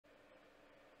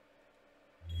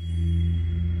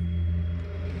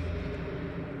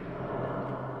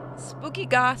Spooky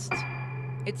Ghost.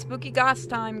 It's Spooky Ghost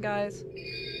time, guys.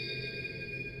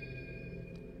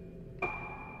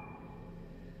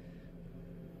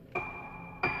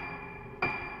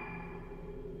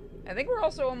 I think we're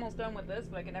also almost done with this,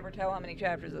 but I can never tell how many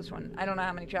chapters this one. I don't know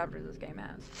how many chapters this game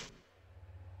has.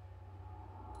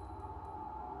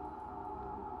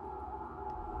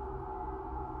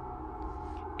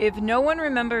 If no one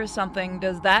remembers something,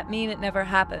 does that mean it never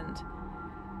happened?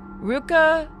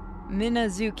 Ruka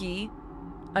Minazuki,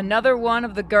 another one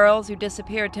of the girls who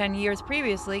disappeared 10 years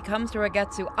previously, comes to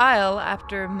Ragetsu Isle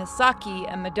after Misaki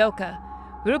and Madoka.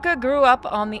 Ruka grew up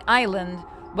on the island,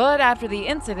 but after the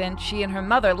incident, she and her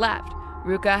mother left.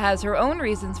 Ruka has her own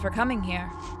reasons for coming here.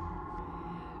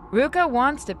 Ruka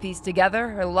wants to piece together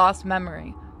her lost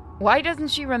memory. Why doesn't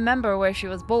she remember where she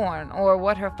was born, or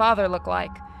what her father looked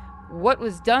like? What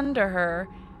was done to her?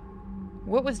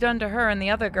 What was done to her and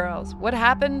the other girls? What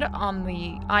happened on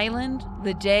the island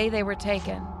the day they were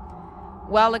taken?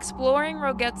 While exploring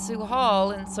Rogetsu Hall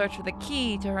in search for the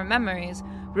key to her memories,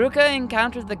 Ruka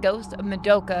encounters the ghost of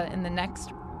Madoka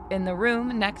in the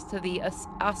room next to the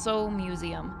Aso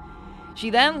Museum.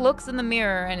 She then looks in the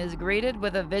mirror and is greeted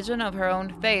with a vision of her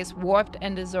own face, warped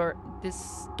and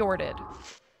distorted.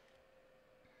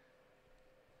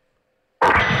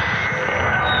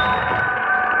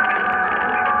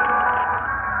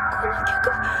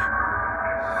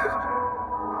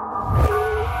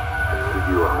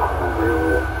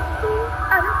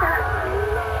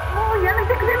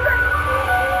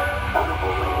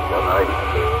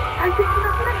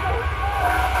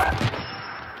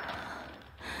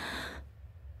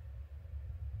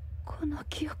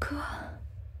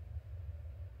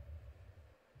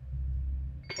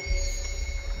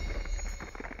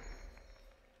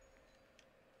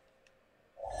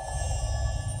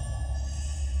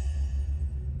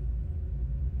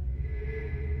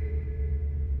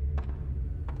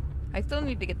 I still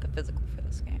need to get the physical for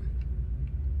this game.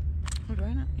 Oh, do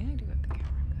I not? Yeah, I do have the camera.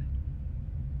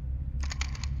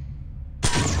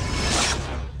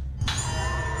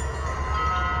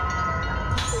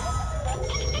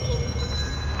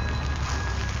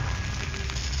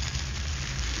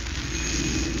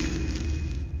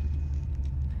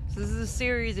 So this is a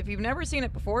series, if you've never seen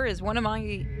it before, is one of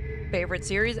my favorite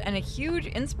series and a huge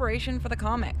inspiration for the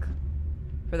comic.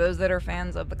 For those that are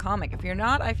fans of the comic. If you're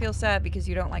not, I feel sad because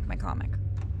you don't like my comic.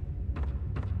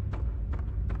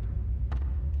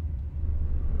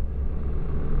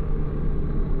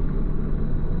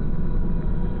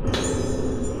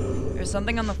 There's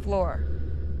something on the floor.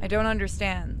 I don't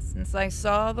understand. Since I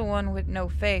saw the one with no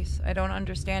face, I don't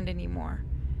understand anymore.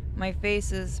 My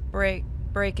face is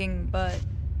breaking, but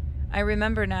I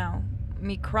remember now.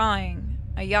 Me crying.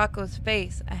 Ayako's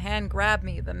face. A hand grabbed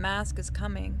me. The mask is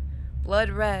coming.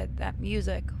 Blood red, that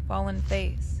music, fallen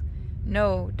face.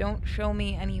 No, don't show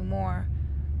me anymore.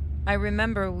 I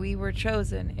remember we were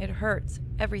chosen. It hurts.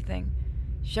 Everything.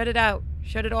 Shut it out.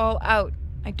 Shut it all out.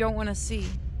 I don't want to see.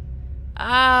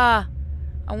 Ah!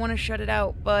 I want to shut it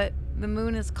out, but the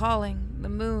moon is calling. The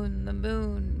moon,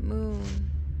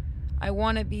 moon. I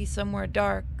want to be somewhere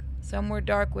dark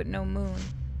with no moon.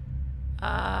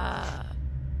 Ah.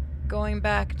 Going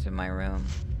back to my room.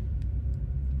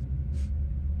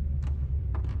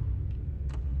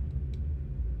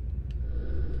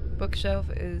 Bookshelf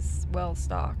is well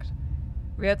stocked.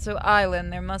 Ryetsu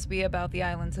Island, there must be about the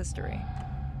island's history.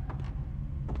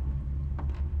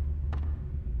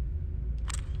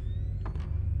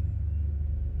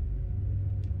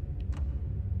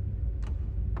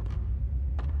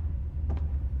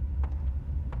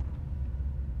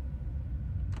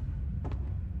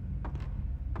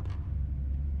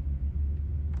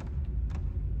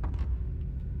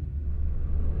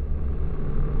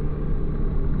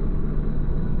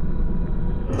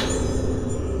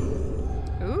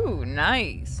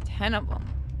 Nice. 10 of them.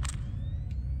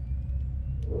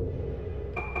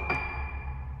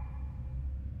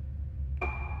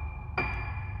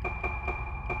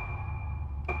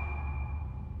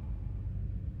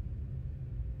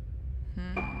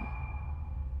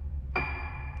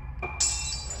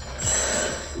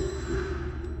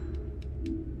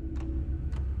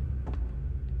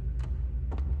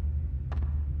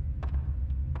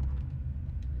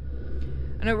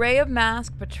 An array of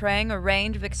masks portraying a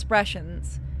range of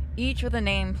expressions, each with a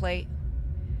nameplate.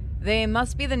 They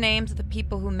must be the names of the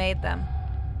people who made them.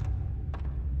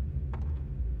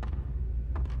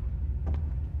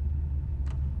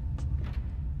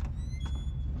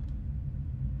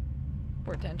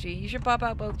 Portenchi, you should pop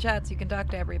out both chats so you can talk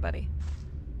to everybody.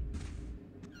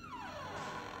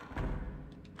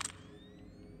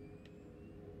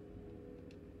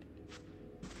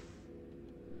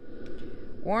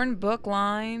 Worn books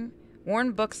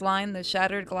line the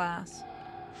shattered glass.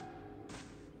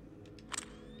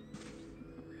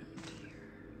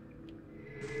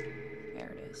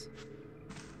 There it is.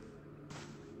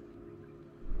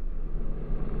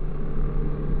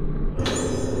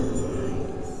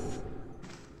 Nice.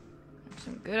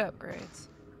 Some good upgrades.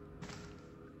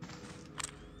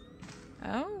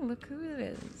 Oh, look who it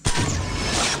is.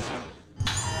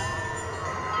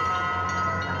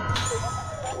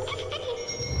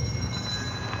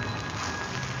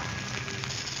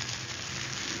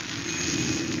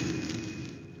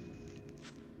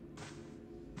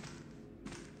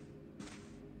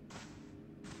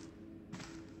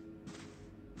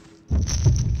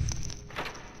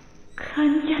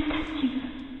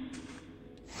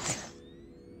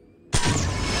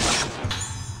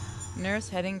 Nurse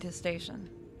heading to station.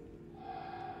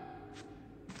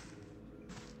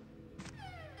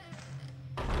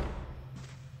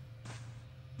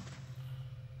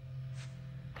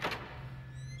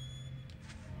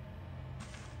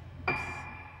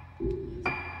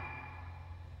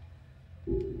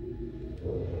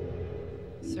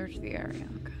 Search the area.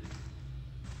 Okay.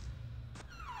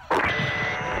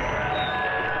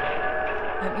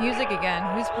 That music again.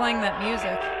 Who's playing that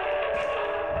music?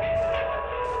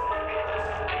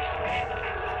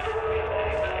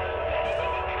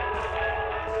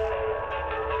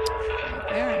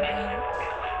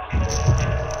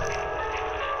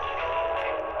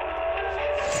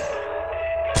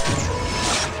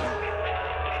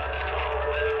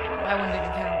 That one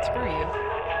didn't count. Screw you.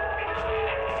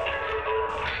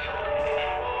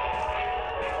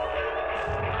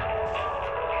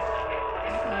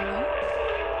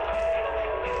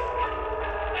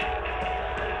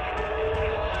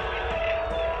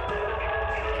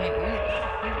 Can't use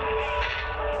that.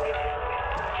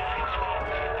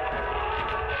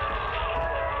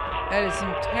 That is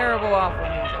some terrible, awful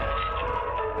music.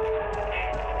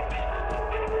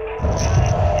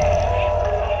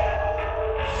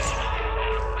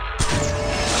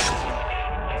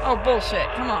 Oh, bullshit.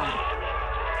 Come on.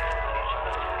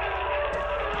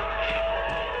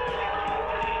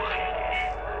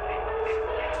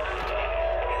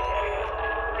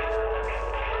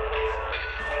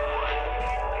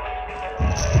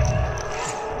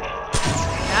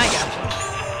 Now I got you.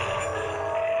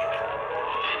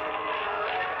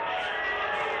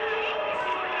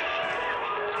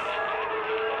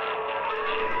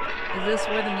 Is this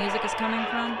where the music is coming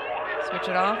from? Switch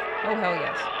it off? Oh, hell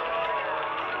yes.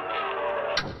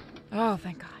 Oh,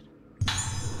 thank God.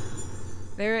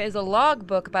 There is a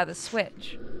logbook by the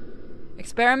switch.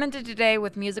 Experimented today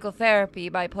with musical therapy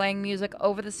by playing music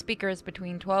over the speakers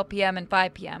between 12 p.m. and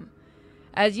 5 p.m.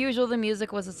 As usual, the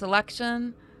music was a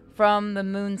selection from the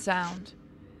moon sound.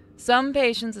 Some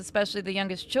patients, especially the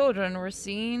youngest children, were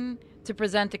seen to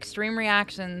present extreme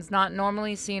reactions not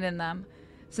normally seen in them.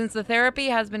 Since the therapy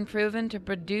has been proven to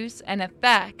produce an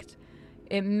effect,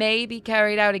 it may be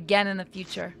carried out again in the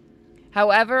future.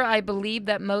 However, I believe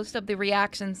that most of the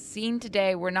reactions seen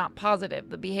today were not positive.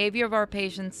 The behavior of our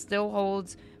patients still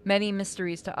holds many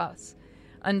mysteries to us.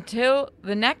 Until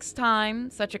the next time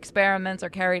such experiments are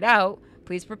carried out,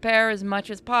 please prepare as much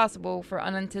as possible for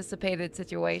unanticipated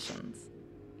situations.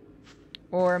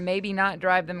 Or maybe not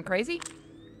drive them crazy?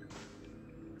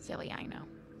 Silly, I know.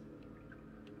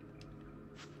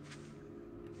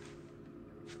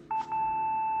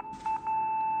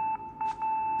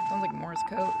 Sounds like Morse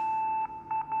code.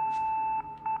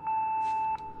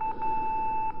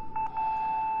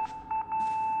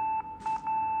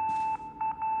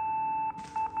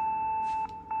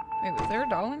 Wait, was there a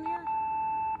doll in here?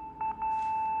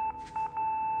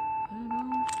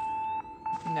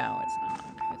 No, it's not.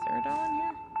 Okay, is there a doll in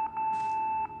here?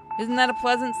 Isn't that a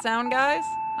pleasant sound, guys?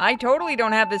 I totally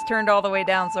don't have this turned all the way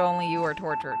down so only you are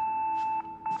tortured.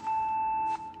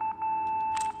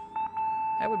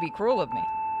 That would be cruel of me.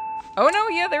 Oh no,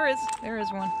 yeah, there is. There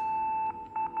is one.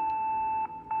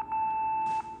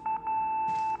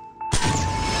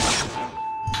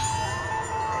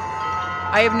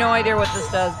 I have no idea what this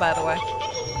does, by the way.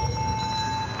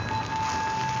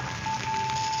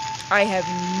 I have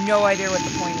no idea what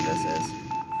the point of this is.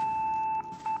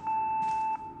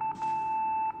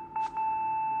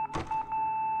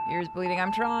 Ears bleeding,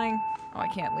 I'm trying. Oh, I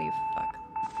can't leave. Fuck.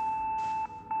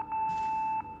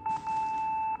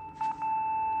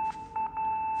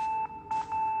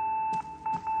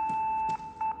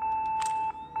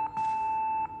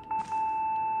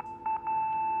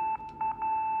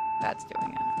 That's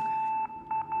doing it.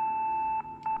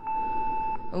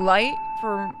 Okay. Light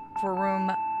for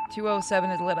room 207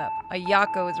 is lit up. A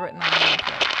Yako is written on the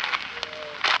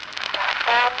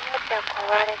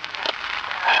Oh.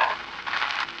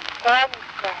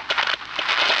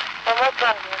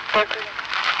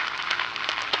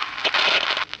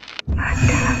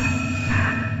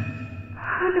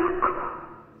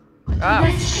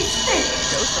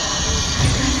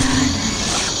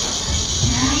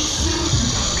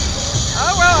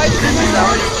 Oh well,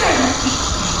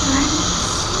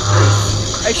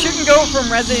 I shouldn't go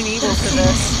from Resident Evil to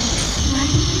this.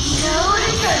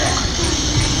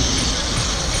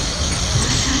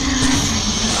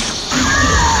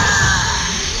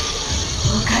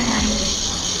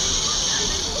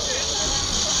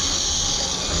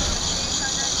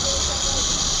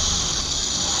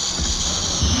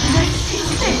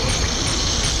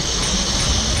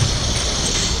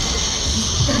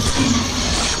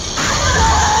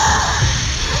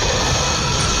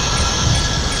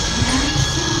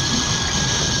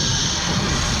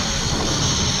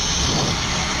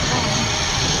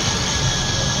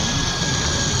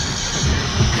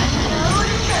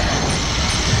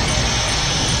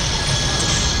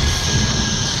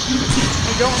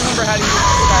 I don't remember how to use the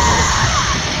special.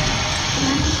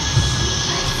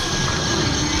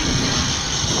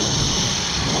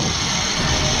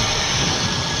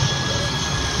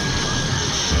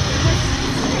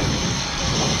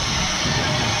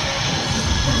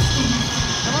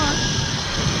 Come on.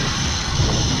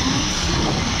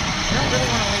 I don't really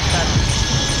want to waste that.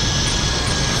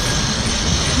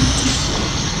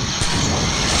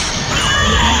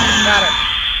 Got it.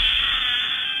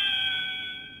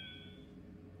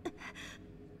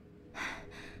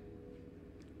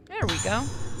 There we go.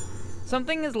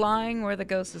 Something is lying where the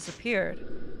ghost disappeared.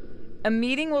 A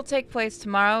meeting will take place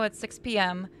tomorrow at 6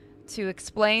 p.m. to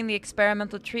explain the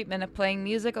experimental treatment of playing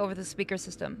music over the speaker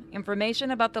system.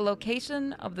 Information about the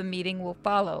location of the meeting will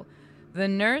follow. The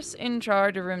nurse in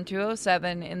charge of room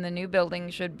 207 in the new building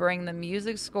should bring the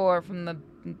music score from the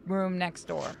room next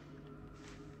door.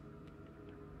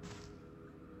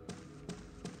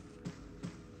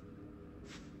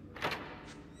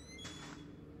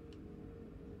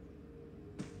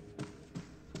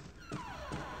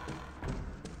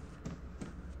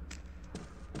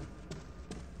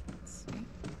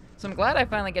 So I'm glad I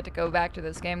finally get to go back to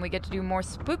this game. We get to do more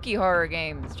spooky horror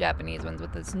games, Japanese ones,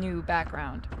 with this new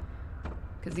background.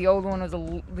 Because the old one was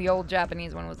the old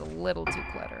Japanese one was a little too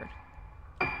cluttered.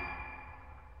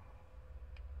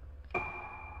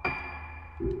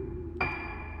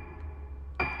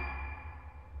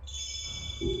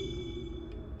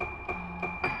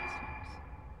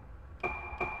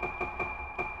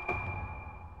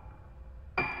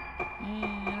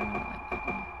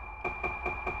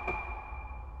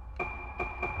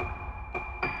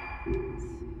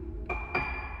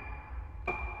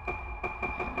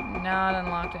 Not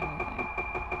unlocked anything.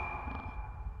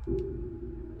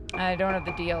 No. I don't have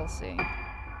the DLC.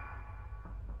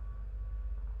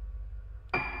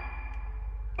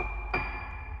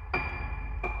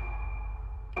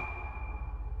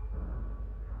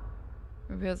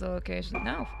 Reveals the location.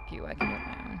 No, fuck you. I can do it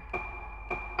my own.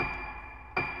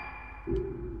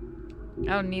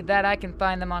 I don't need that. I can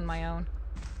find them on my own.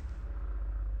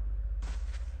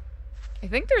 I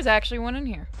think there's actually one in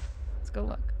here. Let's go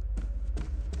look.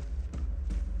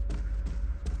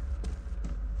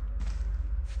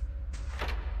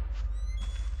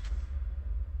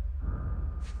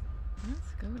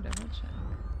 'Double check.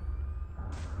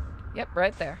 Yep,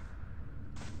 right there.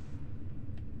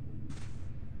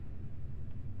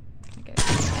 Okay,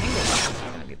 angle is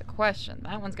going to be the question.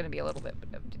 That one's going to be a little bit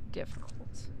difficult.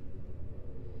 Does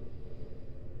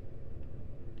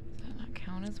that not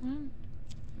count as one?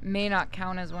 May not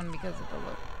count as one because of the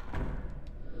look.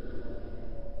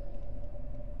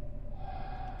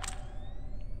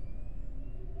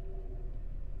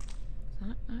 Does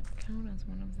that not count as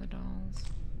one of the dolls?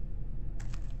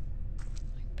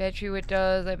 Bet you it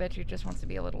does. I bet you it just wants to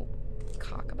be a little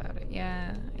cock about it.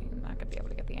 Yeah, I'm not going to be able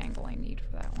to get the angle I need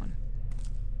for that one.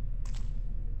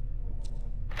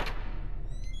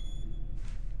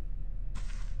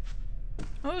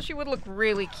 Oh, she would look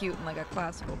really cute in like a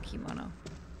classical kimono.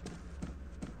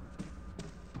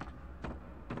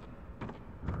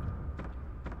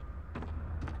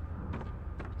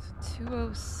 It's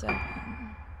 207.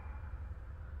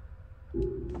 So I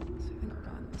think we're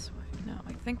going this way. No,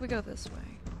 I think we go this way.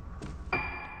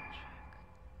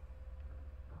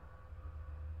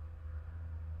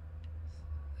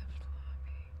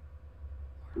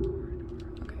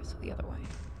 Okay, so the other way.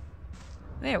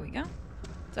 There we go.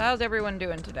 So how's everyone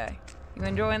doing today? You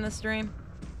enjoying the stream?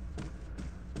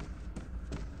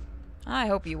 I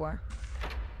hope you are.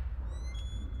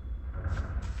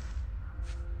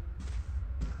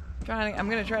 I'm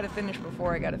gonna try to finish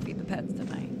before I gotta feed the pets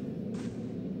tonight.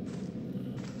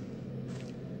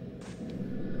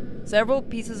 Several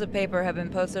pieces of paper have been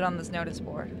posted on this notice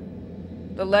board.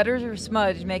 The letters are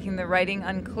smudged, making the writing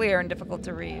unclear and difficult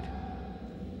to read.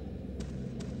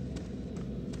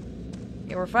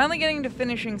 Yeah, we're finally getting to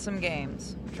finishing some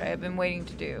games, which I have been waiting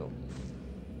to do.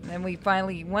 And then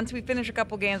once we finish a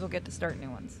couple games, we'll get to start new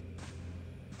ones.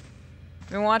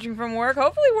 Been watching from work.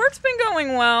 Hopefully work's been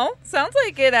going well. Sounds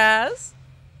like it has.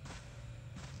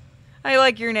 I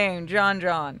like your name,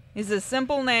 John. It's a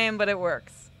simple name, but it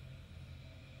works.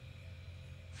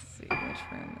 Let's see, which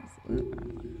room is the wrong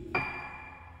one?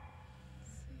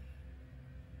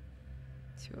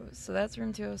 So that's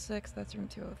room 206, that's room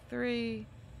 203.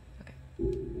 Okay.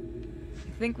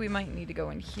 I think we might need to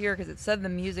go in here because it said the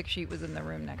music sheet was in the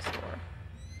room next door.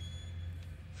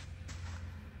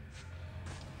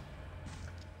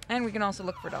 And we can also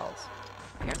look for dolls.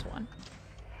 Here's one.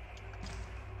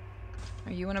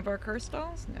 Are you one of our cursed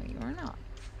dolls? No, you are not.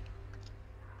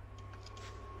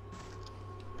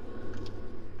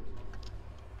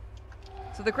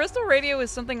 So the crystal radio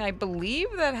is something I believe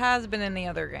that has been in the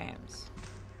other games.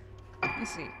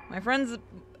 Let's see. My friends,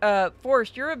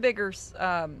 Forrest, you're a bigger,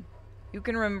 you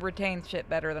can retain shit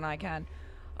better than I can.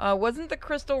 Wasn't the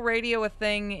crystal radio a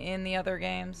thing in the other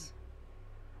games?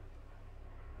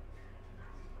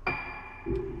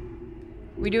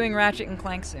 We doing Ratchet and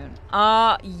Clank soon?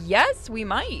 Yes, we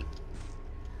might.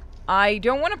 I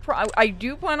don't want to. I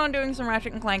do plan on doing some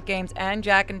Ratchet and Clank games and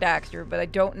Jack and Daxter, but I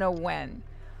don't know when.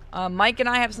 Mike and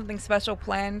I have something special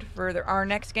planned for our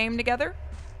next game together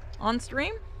on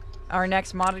stream. Our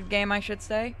next modded game, I should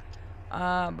say.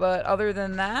 But other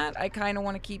than that, I kind of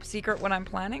want to keep secret what I'm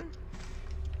planning.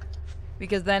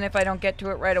 Because then if I don't get to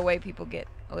it right away, people get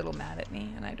a little mad at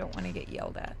me, and I don't want to get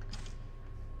yelled at.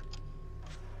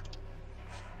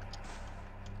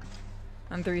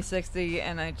 I'm 360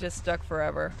 and I just stuck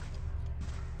forever.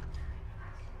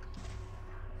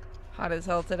 Hot as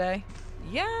hell today.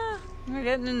 Yeah, we're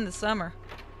getting into the summer.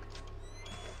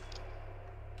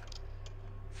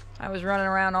 I was running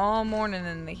around all morning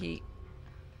in the heat.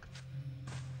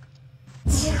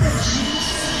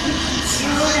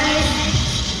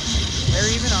 Where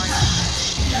even are you?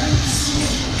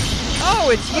 Oh,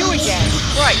 it's you again.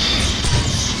 Right.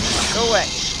 Go away.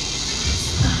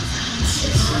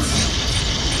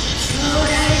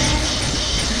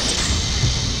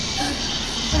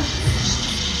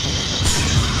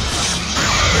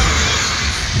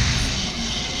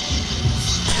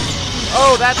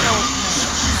 Oh, that's no.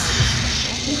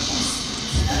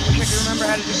 I wish I could remember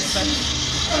how to do this special.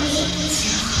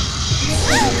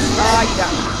 Ah, you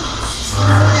got me.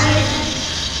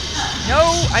 No,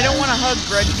 I don't want to hug,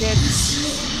 grudge kid.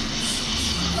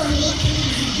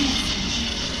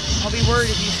 I'll be worried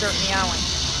if you start meowing.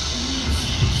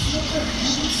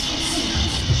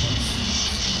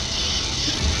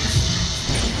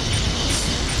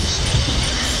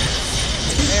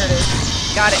 There it is.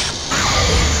 Got it.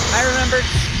 I remembered.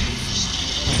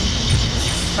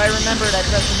 If I remembered, I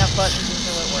pressed enough buttons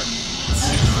until it worked.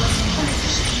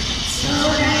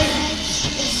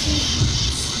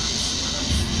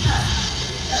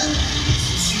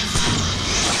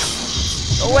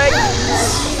 Go away!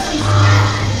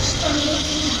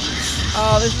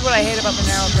 Oh, this is what I hate about the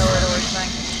narrow corridors thing.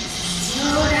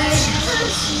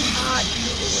 God,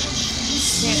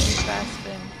 can't do fast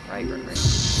spin. Right.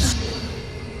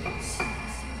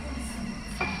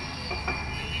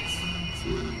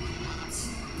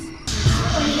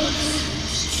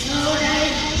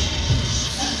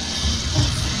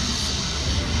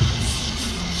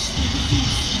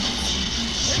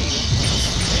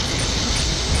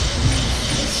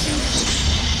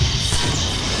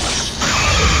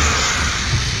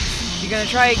 You gonna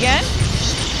try again?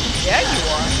 Yeah, you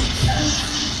are.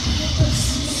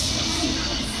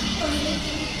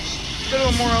 Go to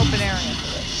a more open area for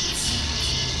this.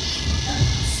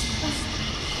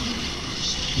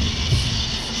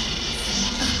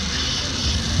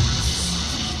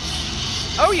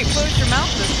 Oh, you closed your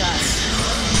mouth this time.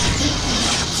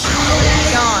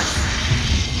 Gone.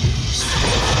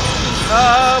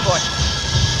 Oh boy.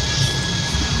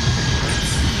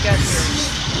 You got serious.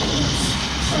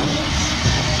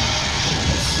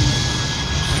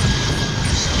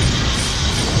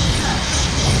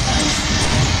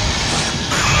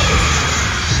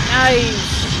 Nice.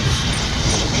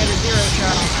 I got a 0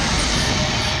 shot on that.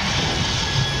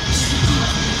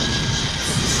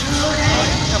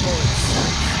 Couple.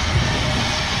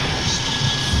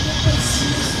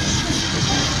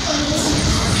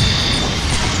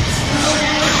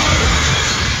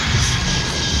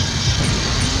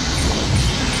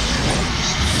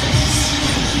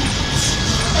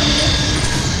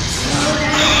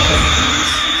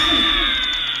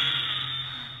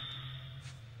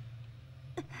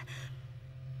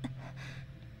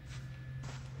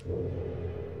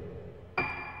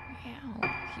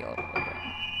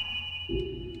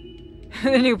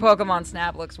 The new Pokemon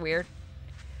Snap looks weird.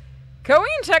 Koei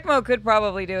and Tecmo could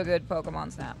probably do a good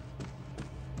Pokemon Snap.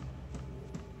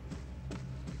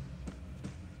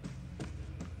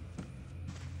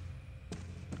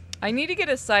 I need to get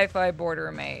a sci-fi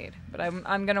border made, but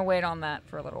I'm gonna wait on that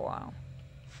for a little while.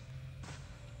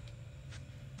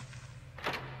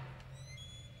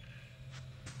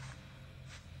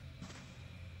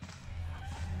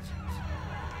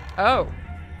 Oh.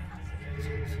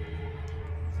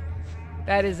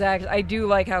 That is actually... I do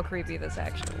like how creepy this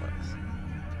actually looks.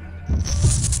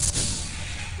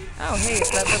 Oh, hey, it's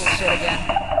that little shit again.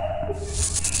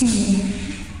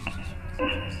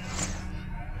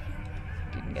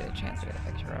 Didn't get a chance to get a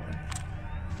picture of her.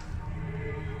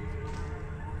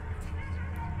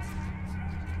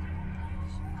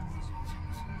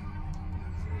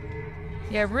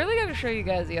 Yeah, I've really got to show you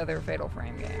guys the other Fatal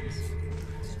Frame games.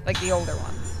 Like the older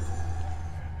ones.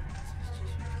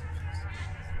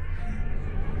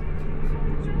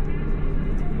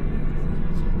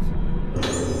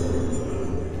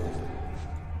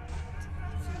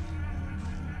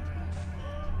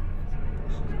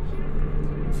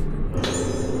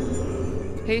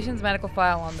 Patient's medical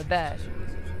file on the bed.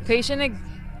 Patient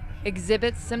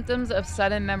exhibits symptoms of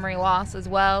sudden memory loss as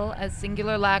well as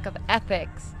singular lack of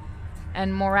ethics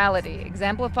and morality,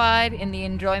 exemplified in the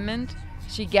enjoyment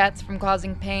she gets from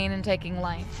causing pain and taking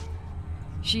life.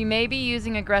 She may be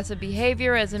using aggressive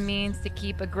behavior as a means to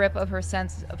keep a grip of her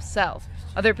sense of self.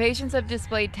 Other patients have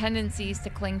displayed tendencies to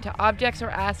cling to objects or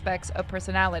aspects of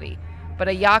personality, but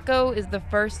Ayako is the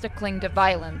first to cling to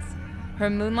violence. Her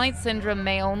Moonlight Syndrome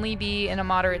may only be in a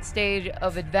moderate stage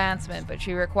of advancement, but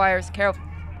she requires careful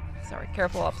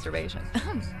observation.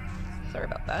 Sorry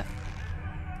about that.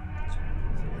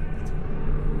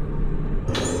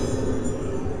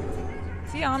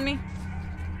 See, Omni.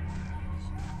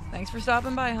 Thanks for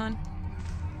stopping by, hon.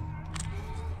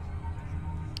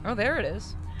 Oh, there it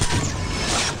is.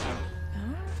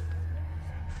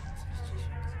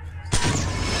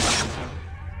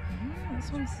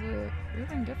 This one's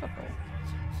really difficult.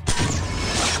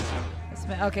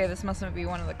 Okay, this mustn't be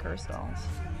one of the curse dolls.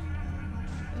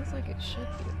 Feels like it should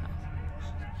be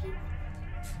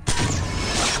though.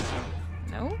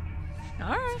 No?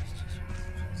 Alright.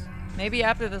 Maybe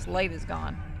after this light is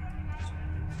gone.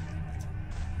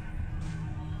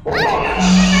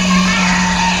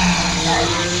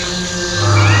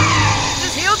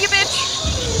 Just healed you, bitch!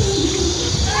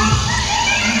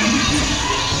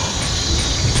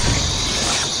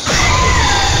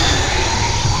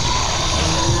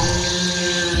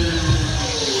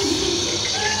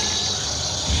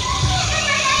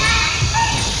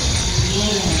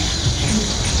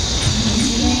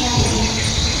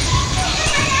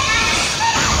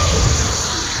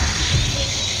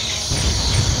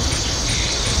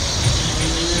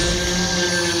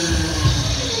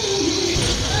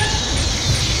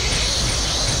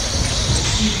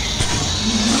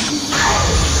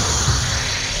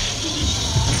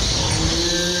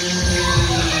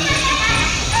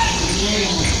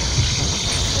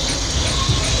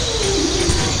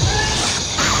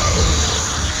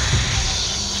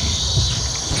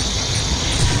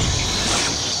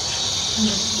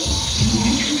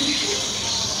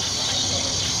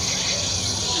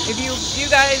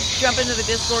 Jump into the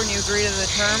Discord and you agree to the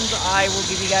terms, I will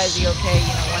give you guys the okay, you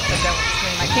know, once I'm done with the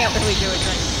stream. I can't really do it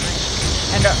during the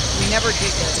stream. And we never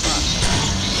did get a spot.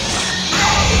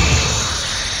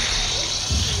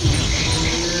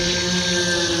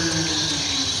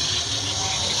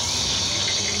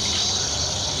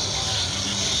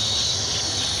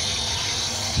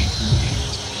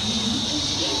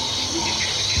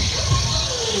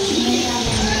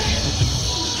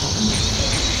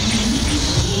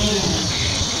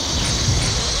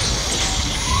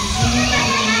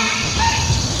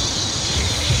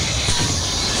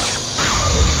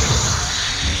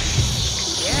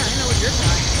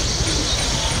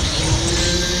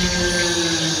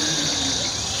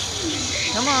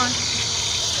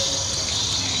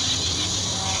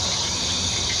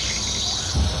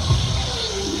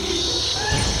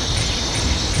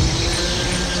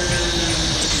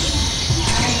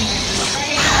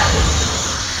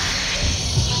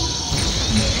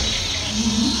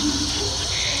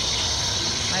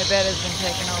 Bed has been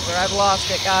taken over. I've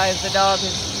lost it, guys. The dog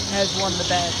has won the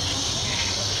bed.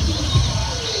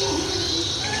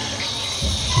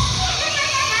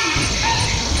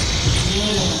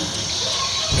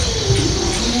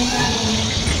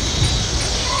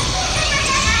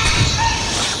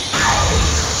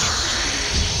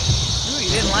 Ooh, you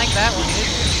didn't like that one, did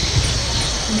you?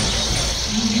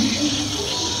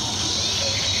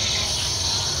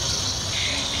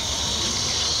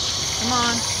 Come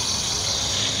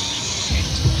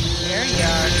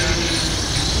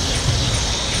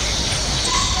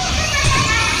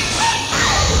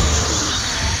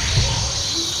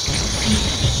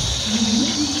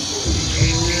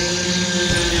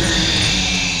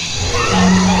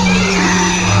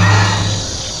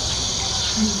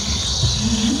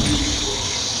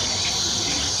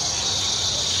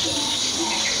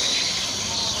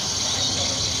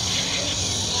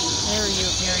you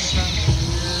appearing from?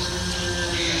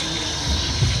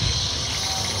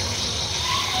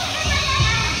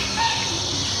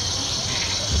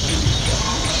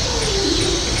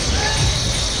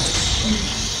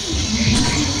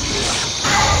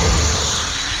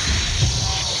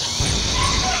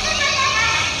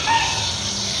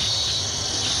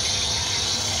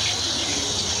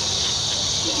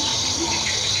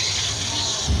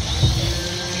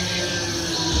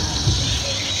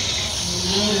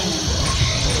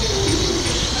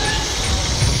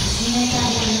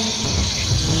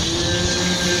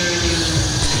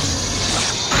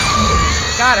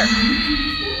 Got her.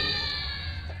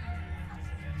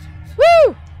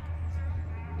 Woo!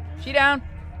 She down.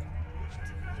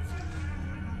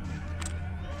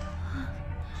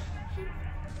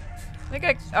 I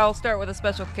think I'll start with a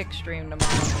special kick stream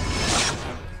tomorrow.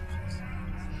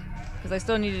 Because I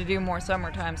still need to do more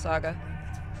Summertime Saga.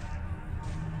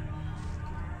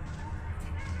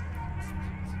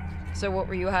 So what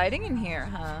were you hiding in here,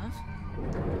 huh?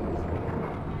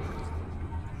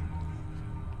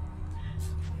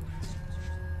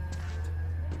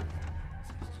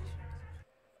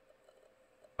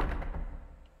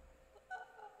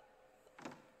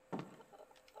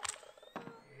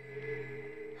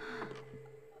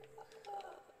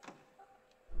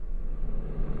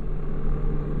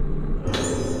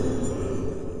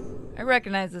 I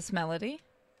recognize this melody.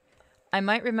 I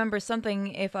might remember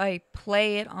something if I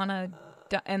play it on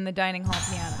in the dining hall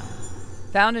piano.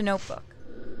 Found a notebook.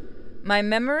 My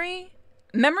memory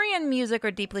and music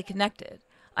are deeply connected.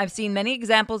 I've seen many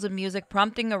examples of music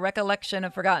prompting a recollection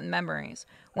of forgotten memories.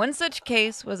 One such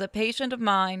case was a patient of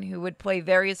mine who would play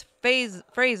various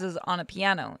phrases on a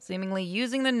piano, seemingly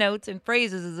using the notes and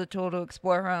phrases as a tool to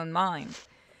explore her own mind.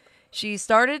 She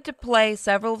started to play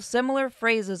several similar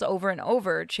phrases over and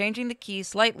over, changing the key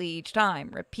slightly each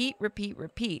time. Repeat, repeat,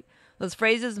 repeat. Those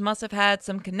phrases must have had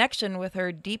some connection with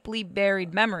her deeply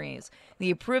buried memories. The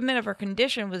improvement of her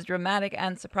condition was dramatic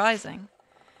and surprising.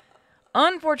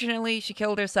 Unfortunately, she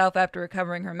killed herself after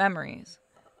recovering her memories.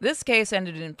 This case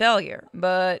ended in failure,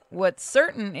 but what's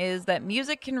certain is that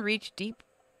music can reach deep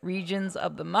regions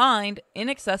of the mind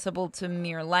inaccessible to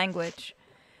mere language.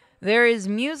 There is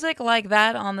music like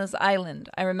that on this island.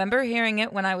 I remember hearing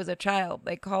it when I was a child.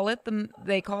 They call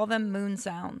them moon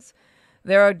sounds.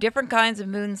 There are different kinds of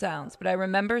moon sounds, but I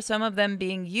remember some of them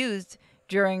being used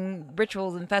during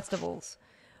rituals and festivals.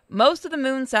 Most of the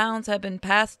moon sounds have been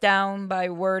passed down by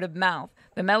word of mouth.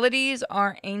 The melodies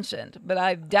are ancient, but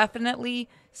I've definitely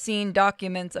seen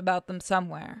documents about them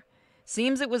somewhere.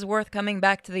 Seems it was worth coming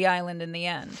back to the island in the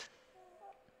end.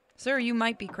 Sir, you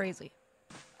might be crazy.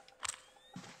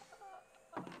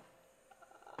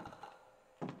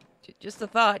 Just a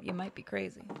thought, you might be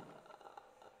crazy.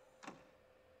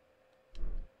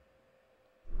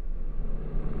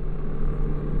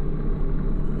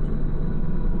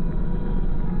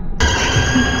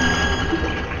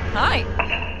 Hi.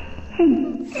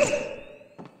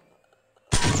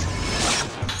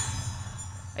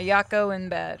 Ayako in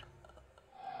bed.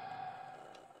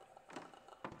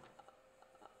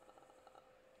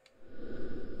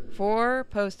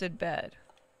 Four-posted bed.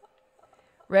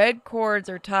 Red cords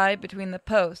are tied between the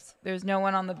posts. There's no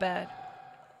one on the bed.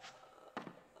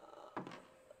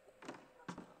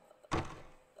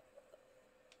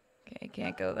 Okay,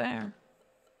 can't go there.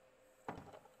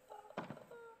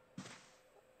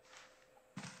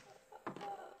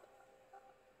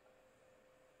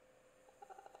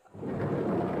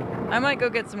 I might go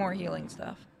get some more healing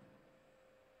stuff.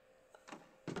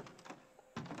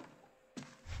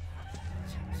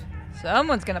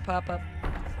 Someone's gonna pop up.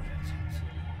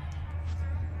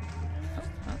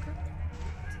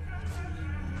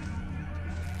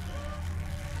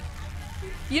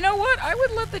 You know what? I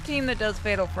would let the team that does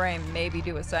Fatal Frame maybe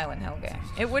do a Silent Hill game.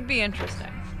 It would be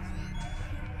interesting.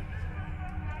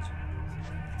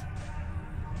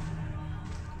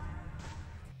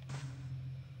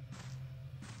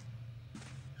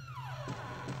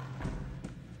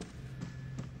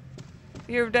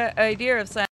 Your idea of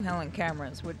Silent Hill and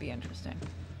cameras would be interesting.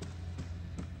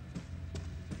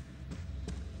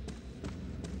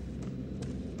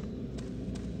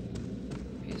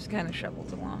 He just kind of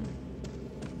shovels along.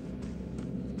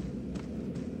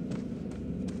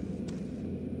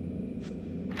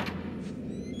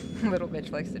 Little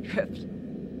bitch likes to drift.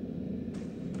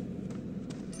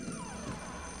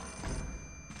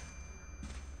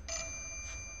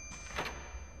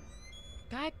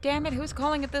 God damn it, who's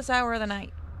calling at this hour of the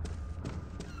night?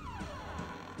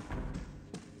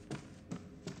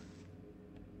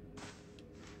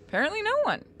 Apparently no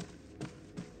one.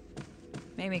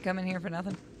 Made me come in here for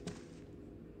nothing.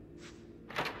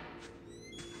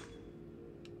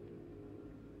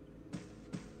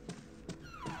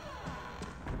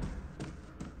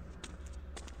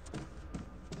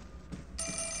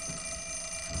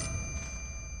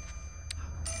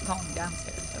 calling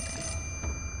downstairs. Okay.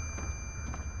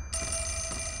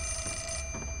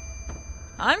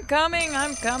 I'm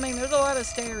coming. There's a lot of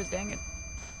stairs, dang it.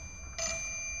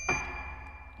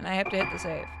 And I have to hit the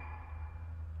save.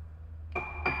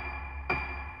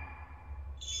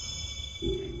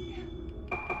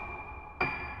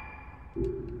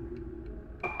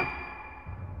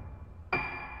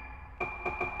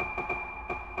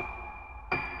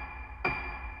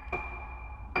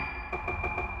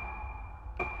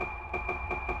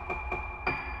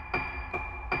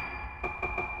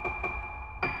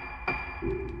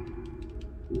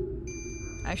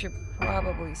 I should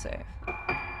probably save.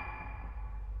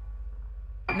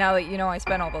 Now that you know I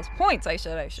spent all those points, I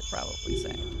should probably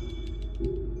save.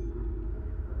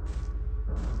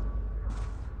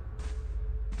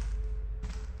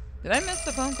 Did I miss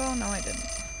the phone call? No, I didn't.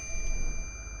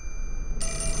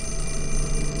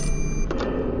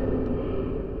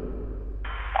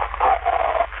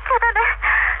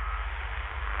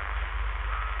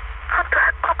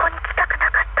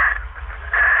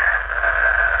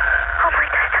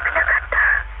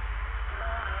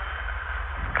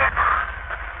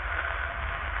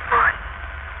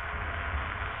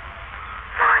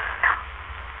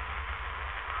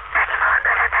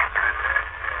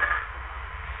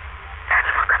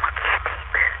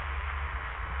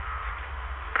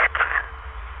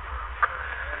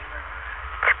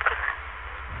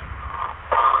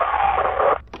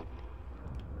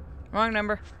 Wrong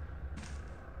number.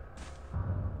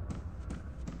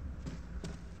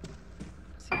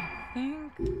 See, I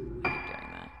think I keep doing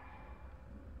that.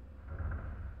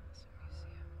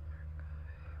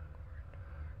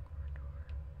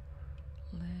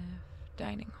 Lift,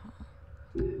 dining hall.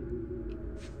 Okay.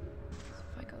 So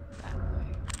if I go that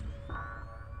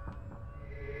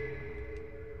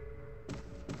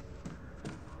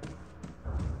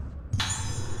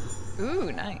way.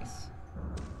 Ooh, nice.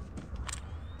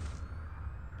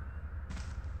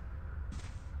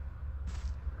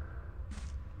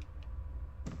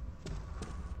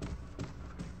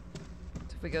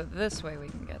 If we go this way, we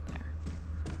can get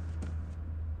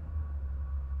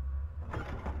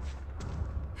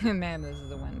there. Man, this is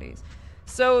a Wendy's.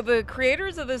 So the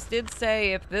creators of this did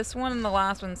say if this one and the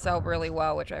last one sell really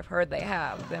well, which I've heard they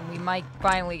have, then we might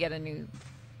finally get a new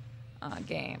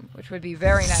game, which would be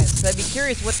very nice. So I'd be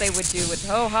curious what they would do with...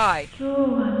 Oh, hi.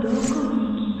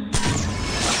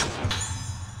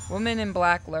 Woman in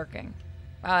black lurking.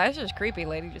 Wow, that's just creepy,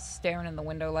 lady, just staring in the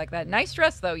window like that. Nice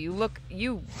dress, though.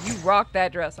 You rock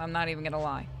that dress. I'm not even gonna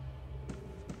lie.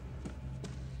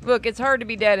 Look, it's hard to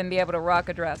be dead and be able to rock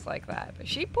a dress like that, but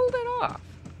she pulled it off.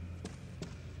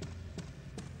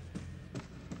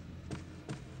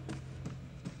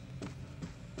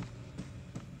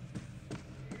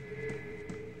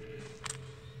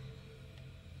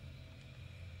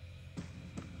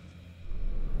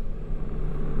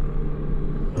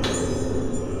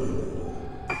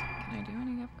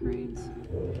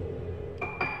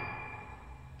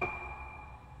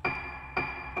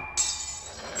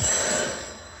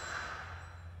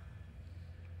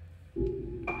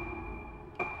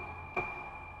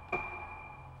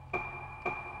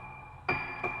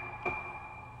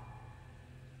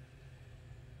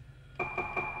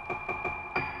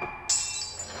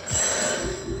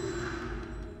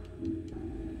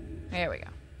 There we go.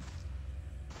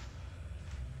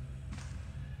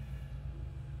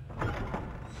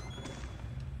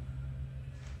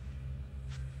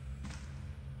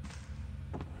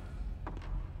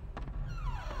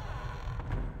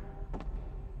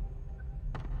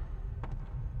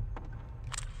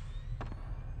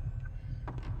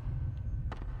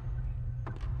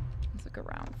 Let's look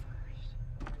around first.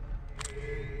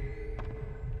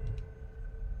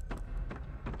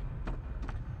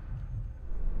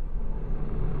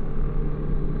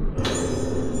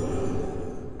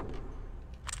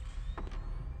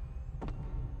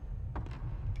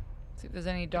 See if there's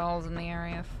any dolls in the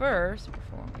area first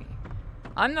before we...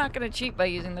 I'm not going to cheat by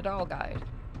using the doll guide.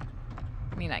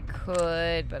 I mean, I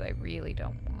could, but I really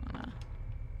don't wanna.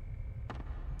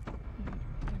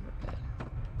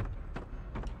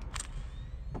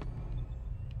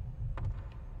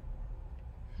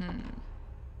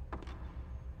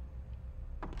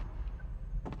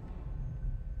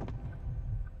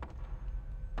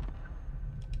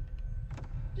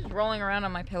 Just rolling around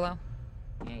on my pillow.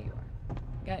 Yeah, you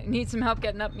are. Need some help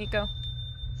getting up, Miko?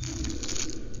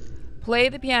 Play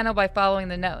the piano by following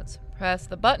the notes. Press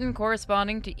the button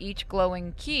corresponding to each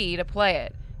glowing key to play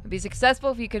it. You'll be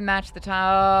successful if you can match the time.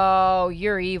 Oh,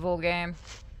 you're evil, game.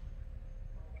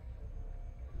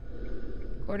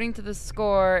 According to the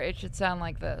score, it should sound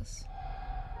like this.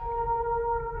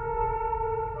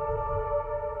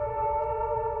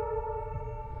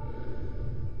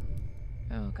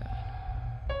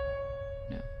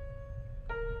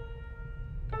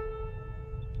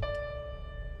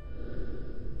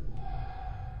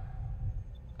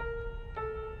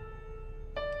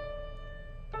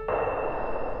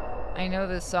 I know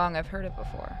this song. I've heard it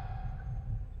before.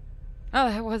 Oh,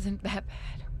 that wasn't that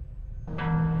bad.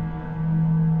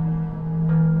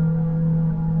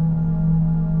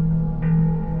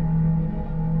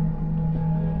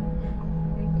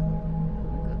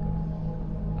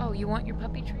 Oh, you want your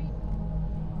puppy treat?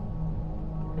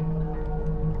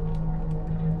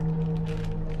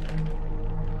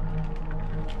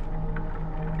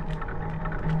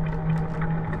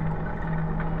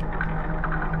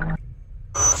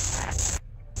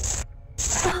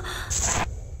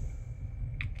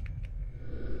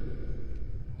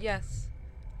 Yes,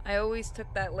 I always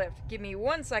took that lift. Give me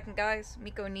 1 second, guys.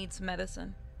 Miko needs some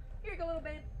medicine. Here you go, little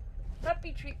babe.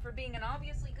 Puppy treat for being an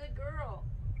obviously good girl.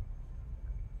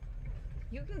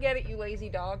 You can get it, you lazy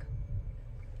dog.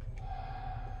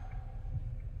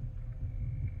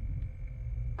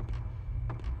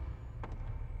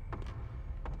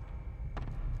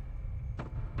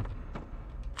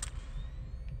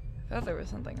 I thought there was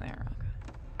something there.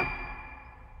 Okay.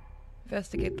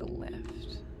 Investigate the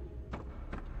lift.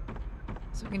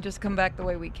 So we can just come back the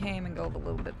way we came and go the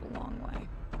little bit the long way.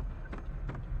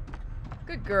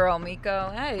 Good girl,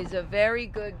 Miko. That is a very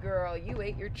good girl. You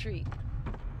ate your treat.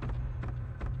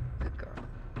 Good girl.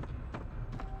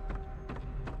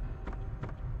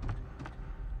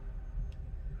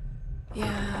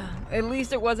 Yeah, at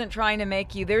least it wasn't trying to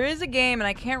make you. There is a game, and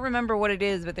I can't remember what it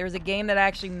is, but there's a game that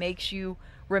actually makes you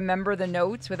remember the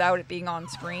notes without it being on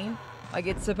screen. Like,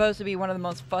 it's supposed to be one of the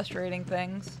most frustrating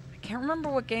things. I can't remember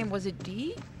what game. Was it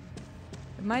D?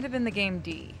 It might have been the game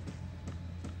D.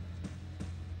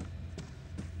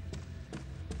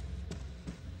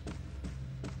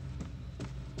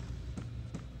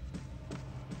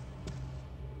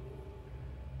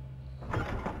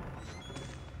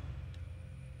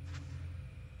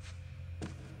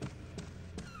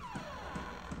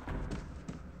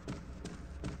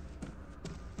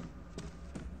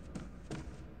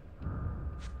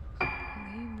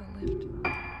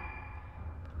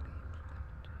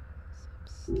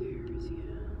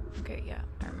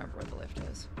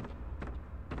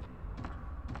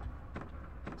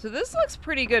 So this looks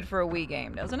pretty good for a Wii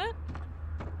game, doesn't it?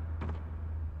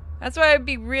 That's why I'd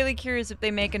be really curious if they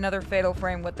make another Fatal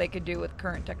Frame, what they could do with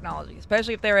current technology,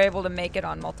 especially if they're able to make it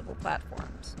on multiple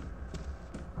platforms.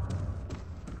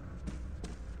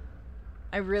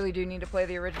 I really do need to play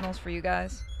the originals for you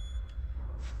guys.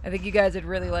 I think you guys would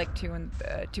really like 2 and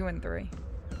 3.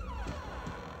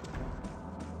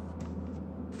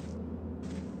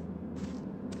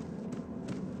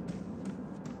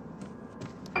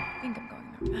 I think I'm going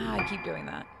there. Ah, I keep doing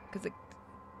that because it.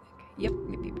 Okay. Yep.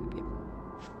 Yep.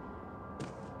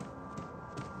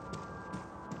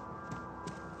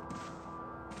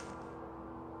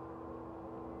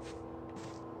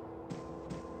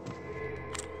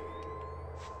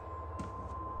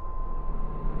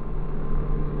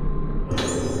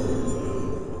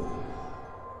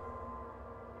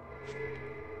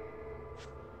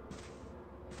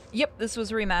 Yep, this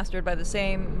was remastered by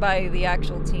the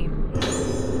actual team.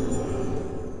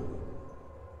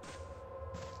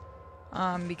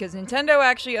 Because Nintendo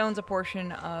actually owns a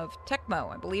portion of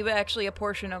Tecmo. I believe actually a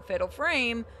portion of Fatal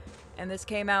Frame, and this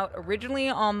came out originally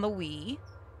on the Wii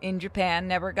in Japan,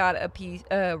 never got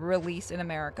a release in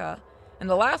America. And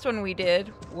the last one we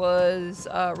did was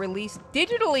released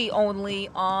digitally only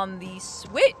on the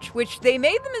Switch, which they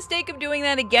made the mistake of doing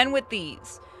that again with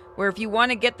these. Where if you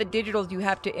want to get the digitals, you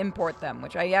have to import them,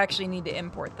 which I actually need to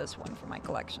import this one for my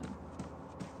collection.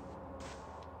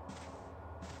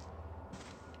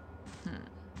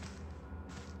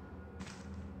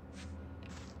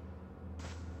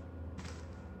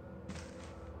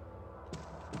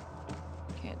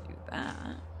 Can't do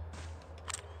that.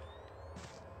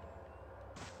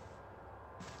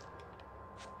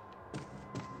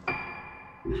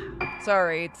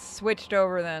 Sorry, it's switched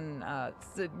over then.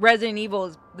 Resident Evil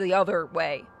is the other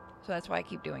way. So that's why I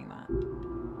keep doing that.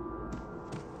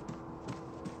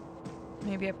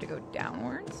 Maybe I have to go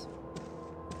downwards?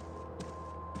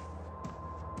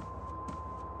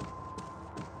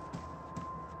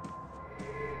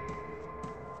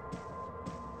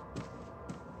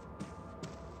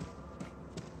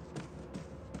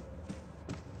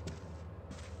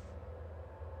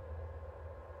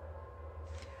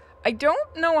 I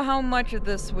don't know how much of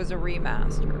this was a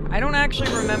remaster. I don't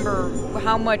actually remember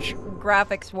how much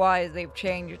graphics-wise they've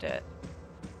changed it.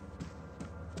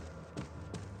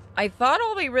 I thought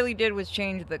all they really did was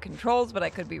change the controls, but I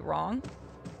could be wrong.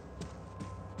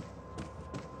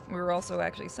 We were also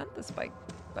actually sent this by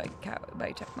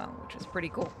Tecmo, which is pretty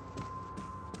cool.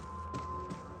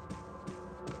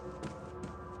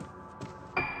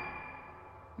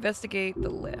 Investigate the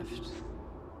lift.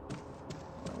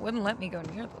 wouldn't let me go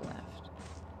near the lift.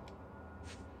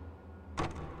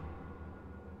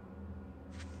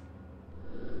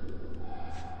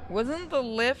 Wouldn't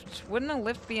a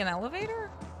lift be an elevator?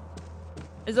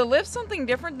 Is a lift something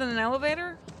different than an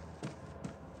elevator?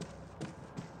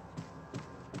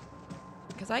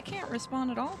 Because I can't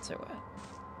respond at all to it.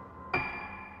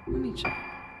 Let me check.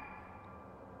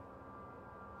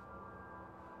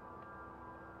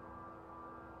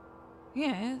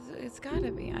 Yeah, it's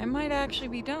gotta be. I might actually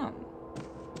be dumb.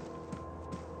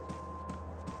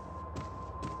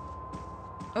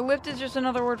 A lift is just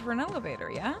another word for an elevator,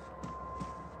 yeah?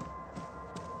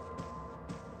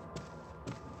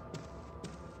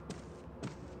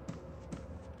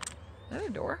 Is that a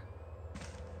door?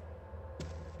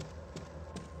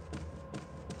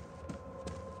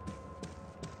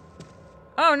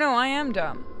 Oh no, I am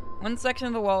dumb. One section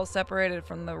of the wall is separated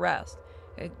from the rest.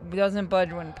 It doesn't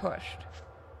budge when pushed.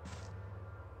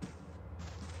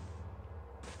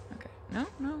 Okay.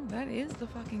 No, that is the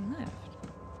fucking lift.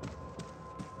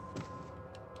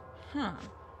 Huh.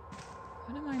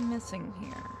 What am I missing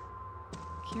here?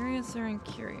 Curiouser and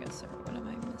curiouser. What am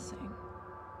I missing?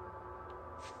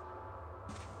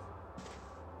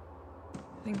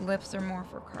 I think lifts are more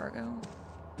for cargo.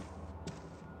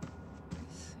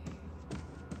 Let's see.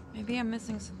 Maybe I'm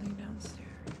missing something downstairs.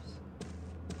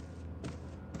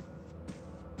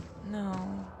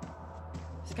 No.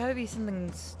 There's gotta be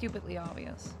something stupidly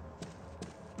obvious.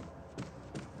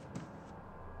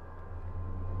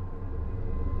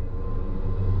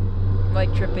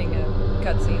 Like tripping a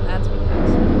cutscene, that's what it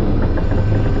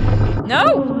is. No!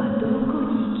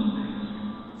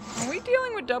 Are we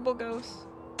dealing with double ghosts?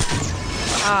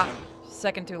 Ah,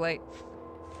 second too late.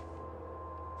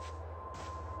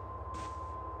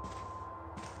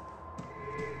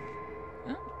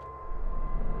 Oh.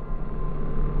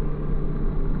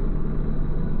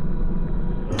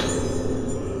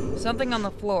 Something on the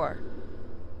floor.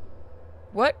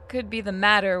 What could be the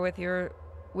matter with you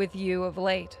of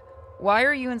late? Why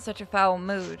are you in such a foul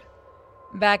mood?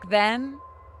 Back then,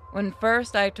 when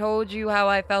first I told you how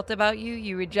I felt about you,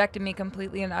 you rejected me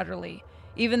completely and utterly.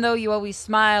 Even though you always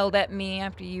smiled at me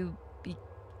after you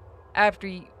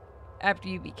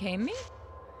became me?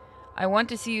 I want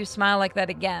to see you smile like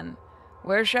that again.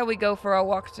 Where shall we go for our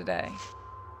walk today?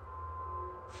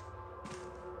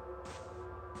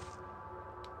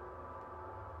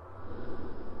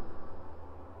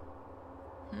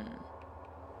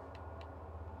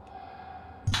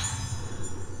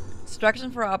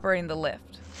 Instructions for operating the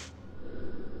lift.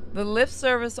 The lift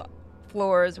service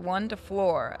floors 1 to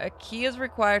floor. A key is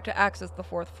required to access the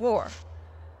 4th floor.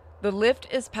 The lift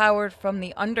is powered from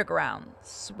the underground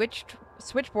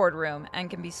switchboard room and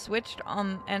can be switched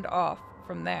on and off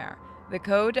from there. The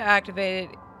code to activate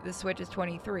the switch is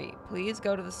 23. Please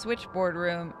go to the switchboard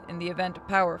room in the event of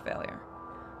power failure.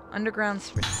 Underground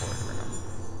switchboard room.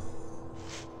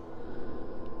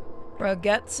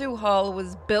 Ragetsu Hall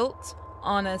was built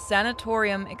on a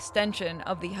sanatorium extension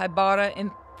of the Hibata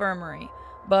Infirmary,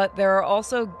 but there are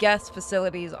also guest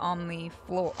facilities on the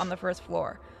first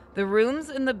floor. The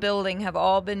rooms in the building have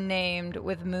all been named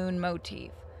with moon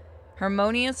motif.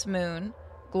 Harmonious Moon,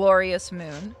 Glorious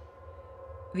Moon.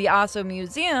 The Aso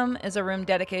Museum is a room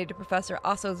dedicated to Professor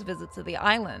Aso's visits to the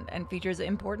island and features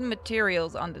important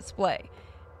materials on display.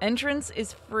 Entrance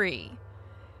is free.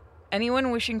 Anyone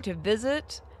wishing to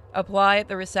visit, apply at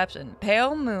the reception.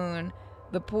 Pale Moon,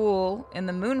 the pool in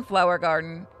the Moonflower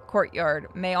Garden courtyard,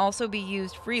 may also be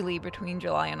used freely between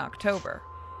July and October.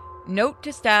 Note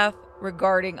to staff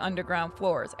regarding underground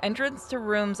floors. Entrance to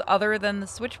rooms other than the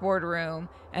switchboard room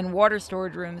and water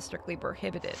storage room is strictly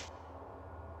prohibited.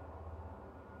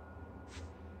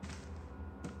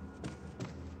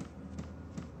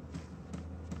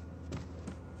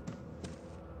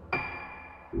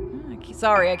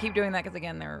 Sorry, I keep doing that because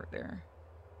again, they're...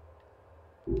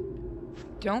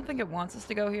 Don't think it wants us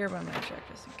to go here, but I'm gonna check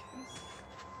just in case.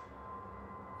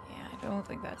 Yeah, I don't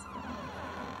think that's the one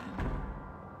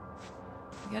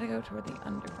we gotta go in. We gotta go toward the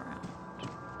underground.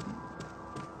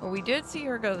 Well, we did see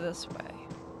her go this way.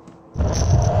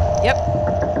 Yep.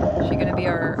 She's gonna be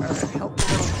our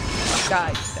helpful little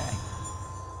guide today.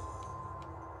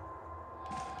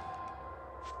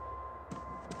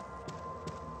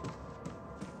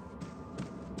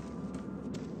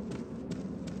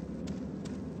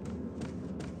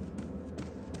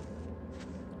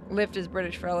 Lift is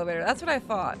British for elevator. That's what I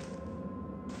thought.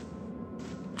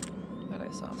 Thought I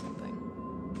saw something.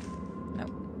 Nope.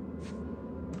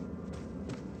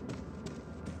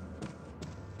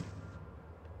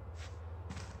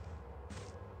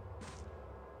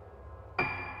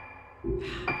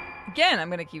 Again, I'm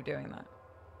gonna keep doing that.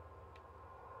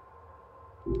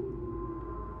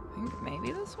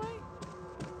 Maybe this way?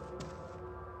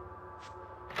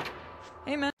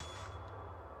 Hey, man.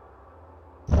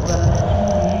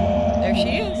 There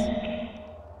she is.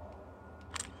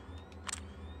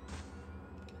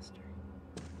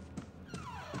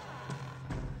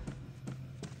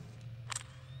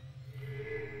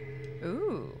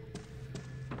 Ooh.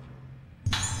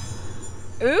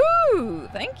 Ooh,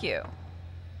 thank you.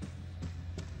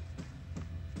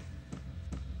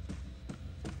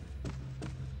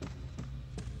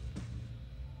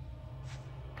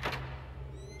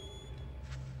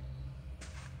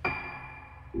 I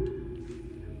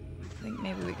think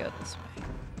maybe we go this way.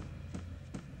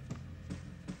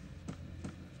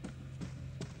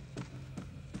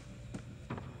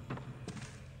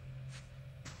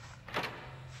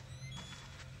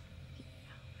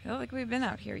 I feel like we've been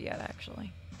out here yet,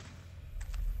 actually.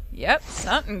 Yep,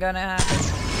 something gonna happen.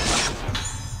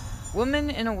 Woman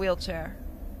in a wheelchair.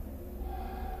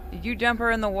 Did you dump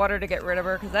her in the water to get rid of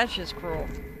her? Because that's just cruel.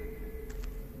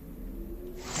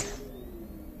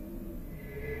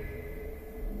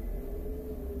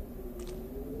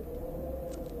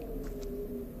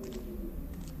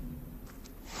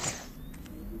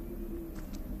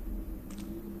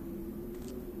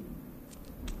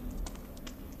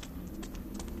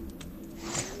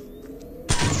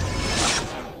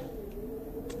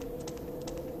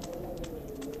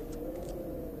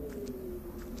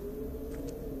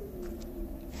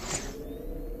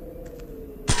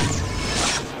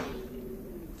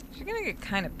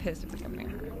 Kind of pissed if we come near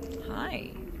her.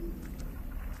 Hi.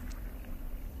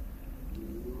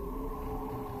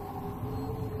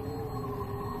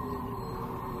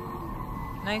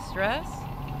 Nice dress.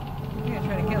 You're gonna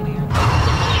try to kill me.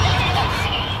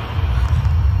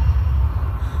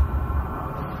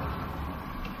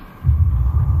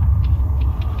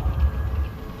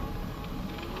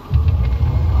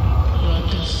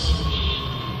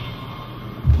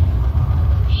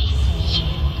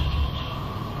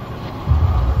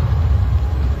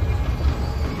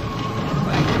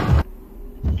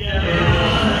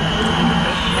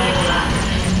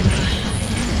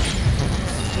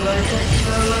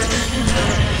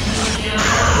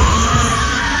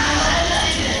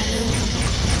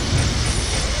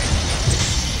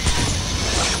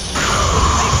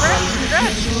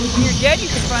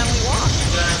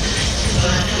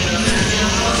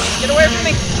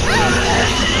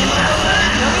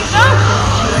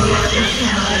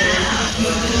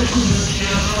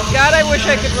 God, I wish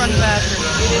I could run faster.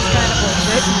 It is kind of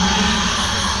bullshit.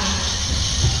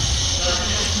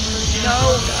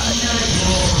 No, God.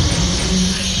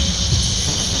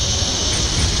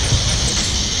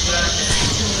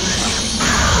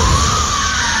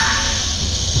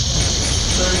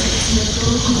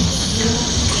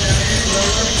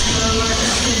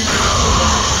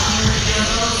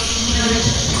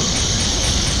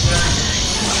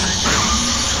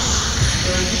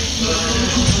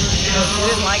 She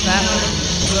didn't like that one.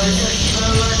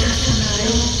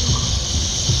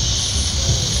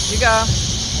 You go.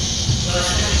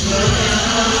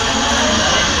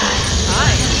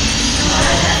 Hi.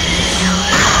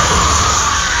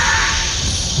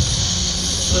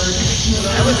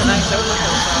 That was a nice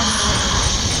overkill shot.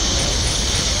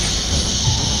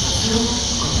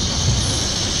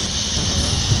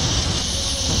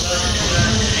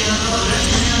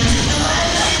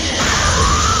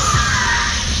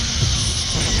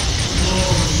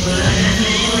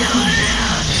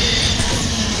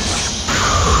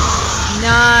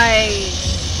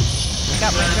 Nice.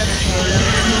 Got my treasure chest.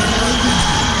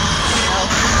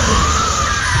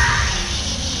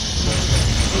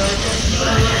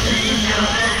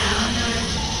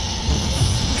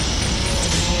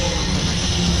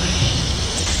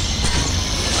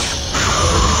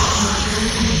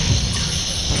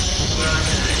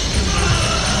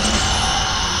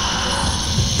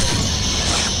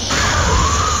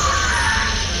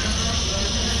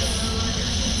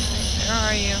 Where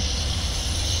are you?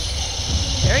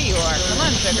 There you are. Come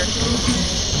on, sugar.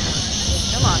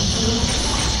 Come on.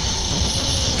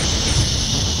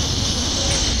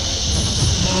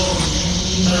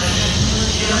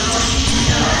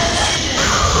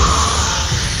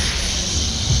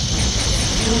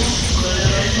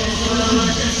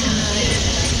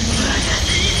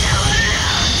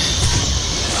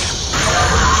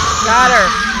 Got her.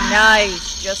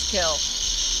 Nice. Just kill.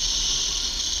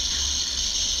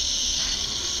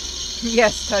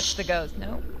 Yes, touch the ghost.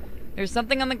 No. There's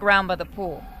something on the ground by the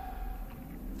pool.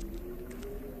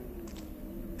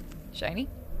 Shiny?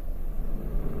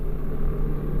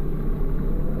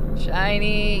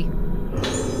 Shiny!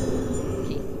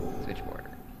 Key. Switchboard.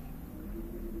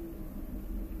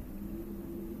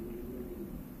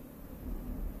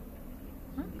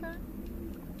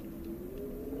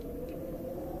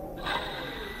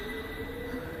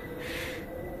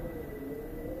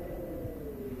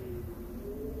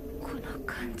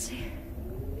 건지.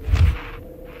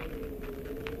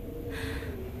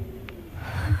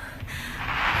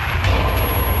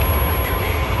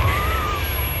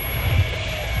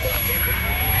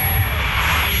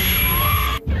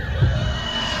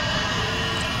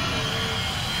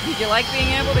 Did you like being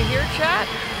able to hear chat?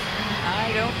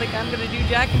 I don't think I'm gonna do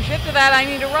jack and shit to that. I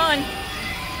need to run.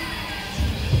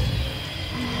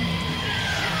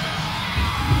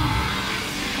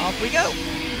 Off we go.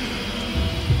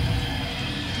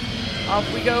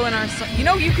 Off we go in our... You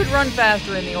know, you could run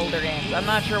faster in the older games. I'm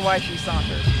not sure why she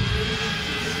saunters.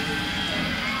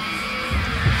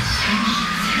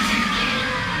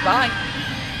 Bye.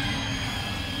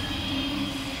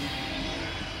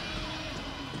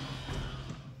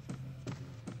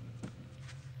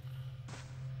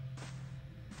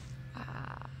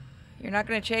 You're not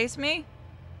gonna chase me?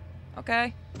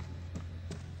 Okay.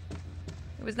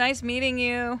 It was nice meeting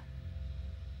you.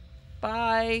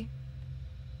 Bye.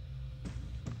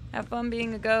 Have fun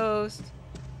being a ghost.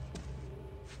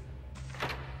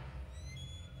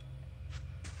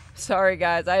 Sorry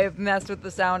guys, I have messed with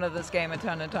the sound of this game a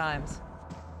ton of times.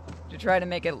 To try to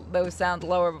make those sounds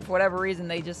lower, but for whatever reason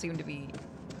they just seem to be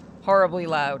horribly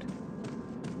loud.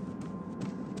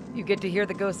 You get to hear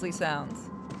the ghostly sounds.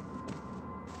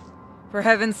 For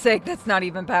heaven's sake, that's not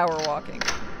even power walking.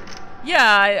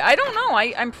 Yeah, I don't know.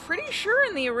 I'm pretty sure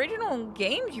in the original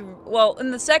games well,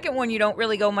 in the second one you don't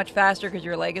really go much faster because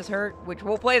your leg is hurt, which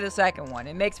we'll play the second one.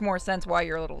 It makes more sense why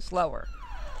you're a little slower.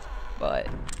 But,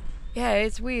 yeah,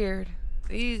 it's weird.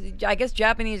 I guess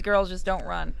Japanese girls just don't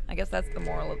run. I guess that's the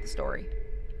moral of the story.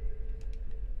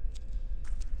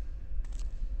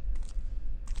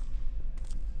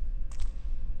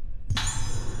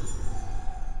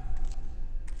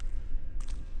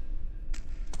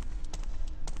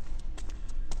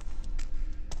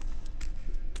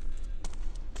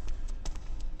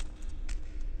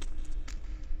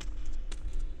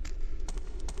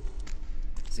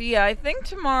 So yeah, I think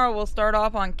tomorrow we'll start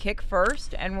off on Kick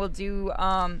first, and we'll do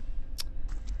a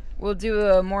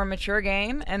more mature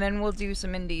game, and then we'll do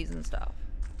some indies and stuff.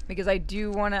 Because I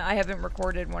haven't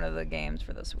recorded one of the games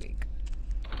for this week.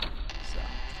 So,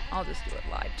 I'll just do it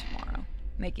live tomorrow.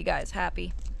 Make you guys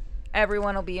happy.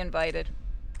 Everyone will be invited.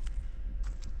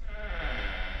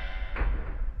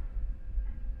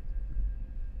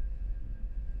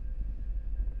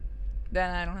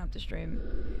 Then I don't have to stream.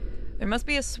 There must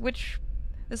be a switch.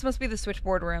 This must be the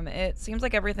switchboard room. It seems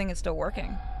like everything is still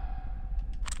working.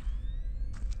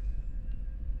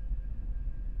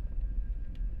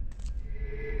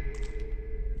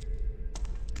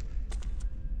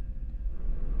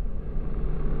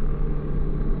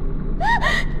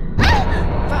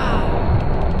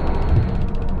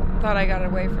 Thought I got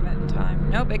away from it in time.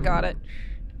 Nope, it got it.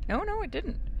 No, it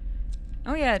didn't.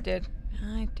 Oh yeah, it did.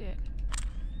 I did.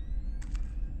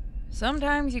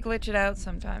 Sometimes you glitch it out,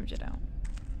 sometimes you don't.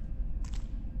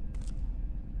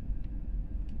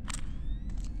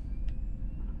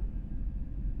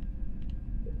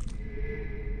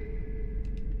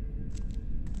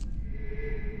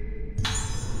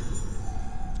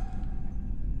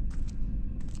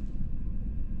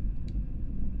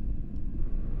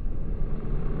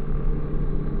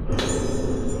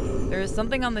 There is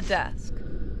something on the desk.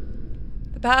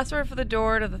 The password for the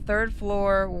door to the third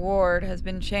floor ward has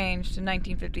been changed to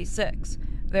 1956.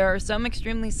 There are some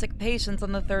extremely sick patients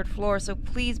on the third floor, so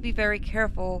please be very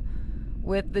careful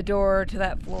with the door to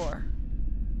that floor.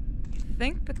 I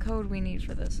think the code we need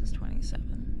for this is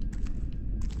 27.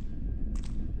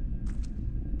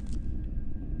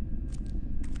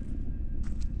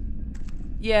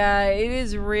 Yeah, it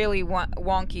is really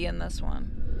wonky in this one.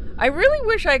 I really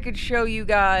wish I could show you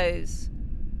guys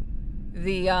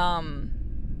the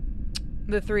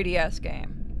 3DS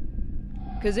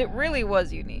game, because it really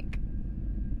was unique.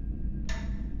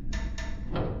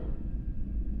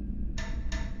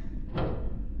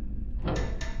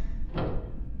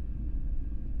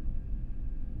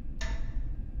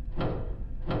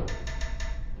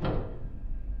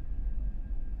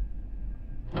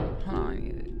 Hold on, I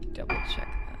need to double check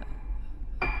that.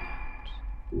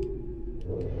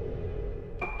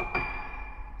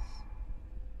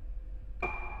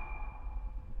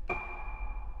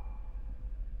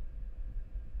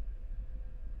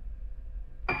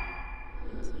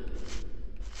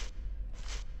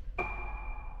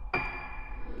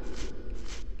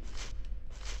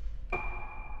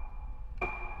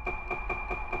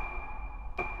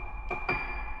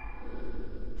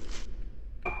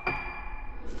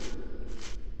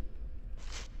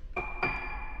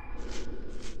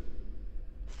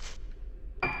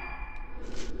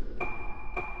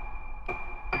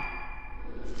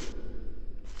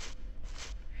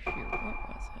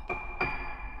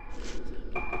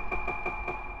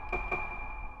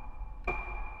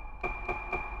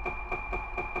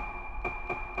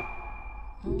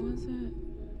 What was it?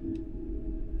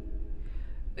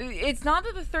 It's not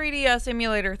the 3DS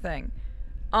emulator thing.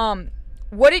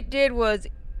 What it did was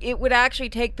it would actually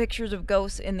take pictures of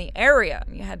ghosts in the area,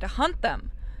 and you had to hunt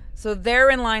them. So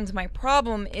therein lies my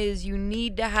problem, is you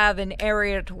need to have an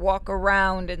area to walk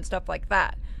around and stuff like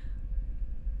that.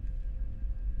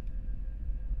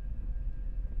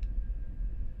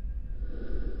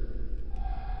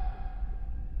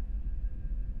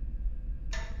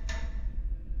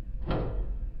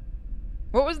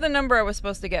 What was the number I was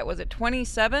supposed to get? Was it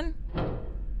 27?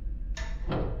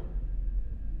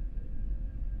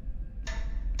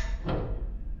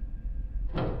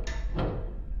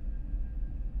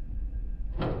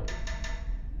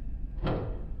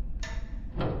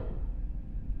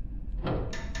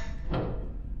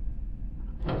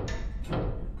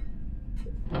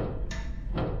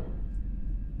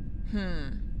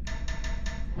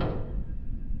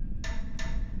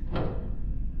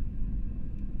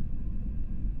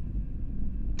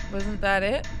 Wasn't that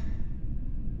it?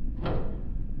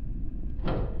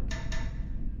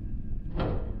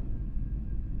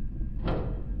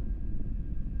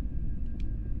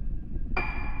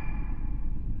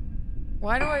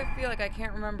 Why do I feel like I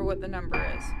can't remember what the number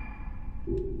is?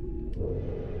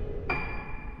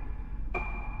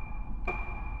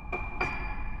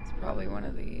 It's probably one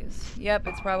of these. Yep,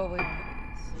 it's probably one of these.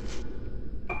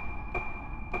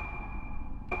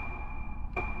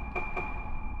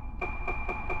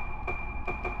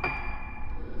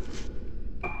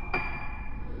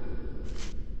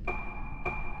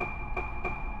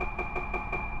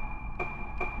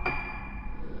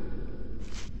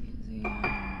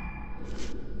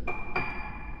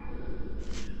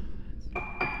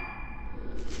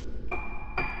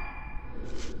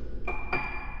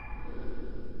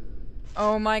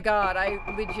 Oh my god, I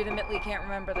legitimately can't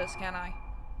remember this, can I?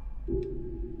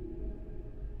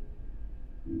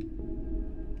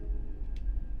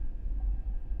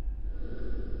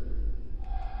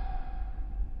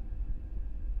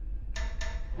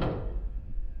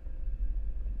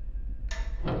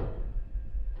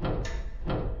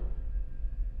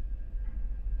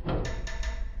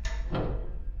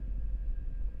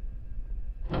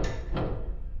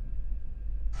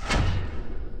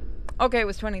 Okay, it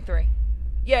was 23.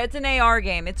 Yeah, it's an AR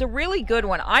game. It's a really good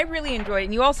one. I really enjoyed it.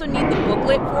 And you also need the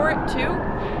booklet for it, too,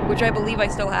 which I believe I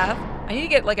still have. I need to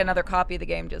get, like, another copy of the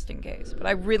game just in case. But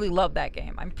I really love that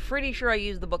game. I'm pretty sure I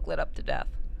used the booklet up to death.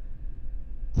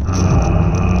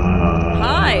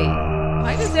 Hi!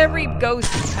 Why does every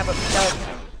ghost have a...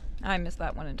 Okay. I missed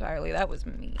that one entirely. That was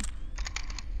me.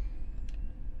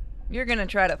 You're gonna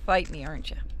try to fight me,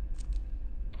 aren't you?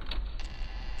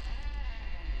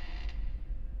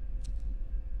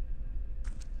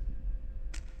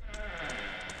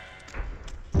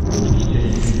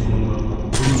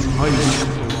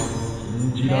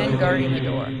 Man guarding the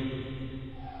door.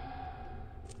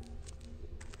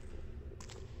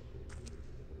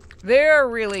 They're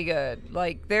really good.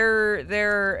 Like,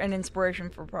 they're an inspiration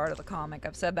for part of the comic.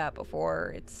 I've said that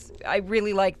before. I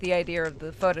really like the idea of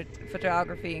the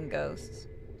photography and ghosts.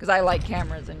 Because I like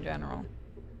cameras in general.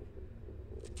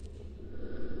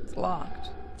 It's locked.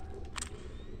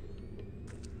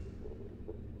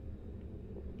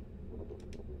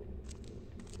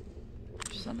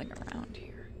 There's something around here.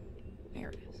 There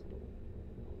it is.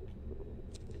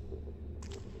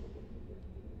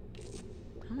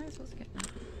 How am I supposed to get... How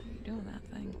are you doing that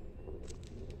thing?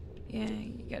 Yeah,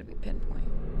 you gotta be pinpoint.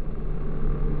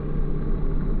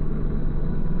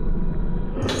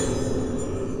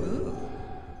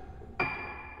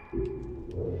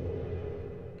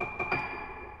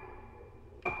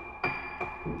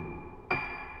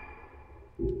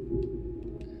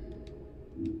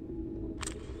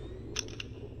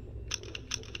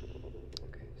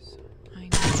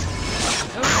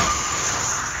 Ooh.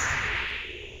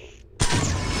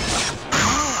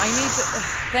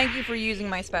 Thank you for using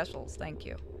my specials. Thank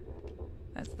you.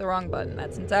 That's the wrong button.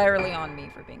 That's entirely on me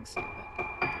for being stupid.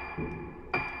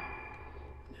 No.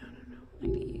 I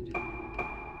need...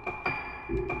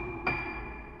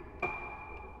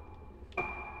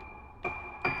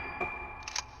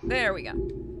 There we go.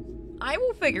 I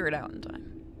will figure it out in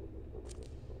time.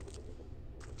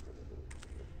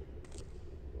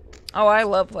 Oh, I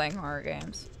love playing horror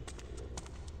games.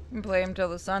 You can play them till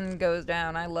the sun goes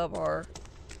down. I love horror.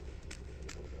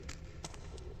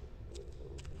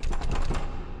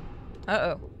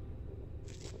 Uh-oh.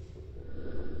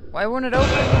 Why won't it open?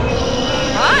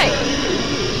 Hi!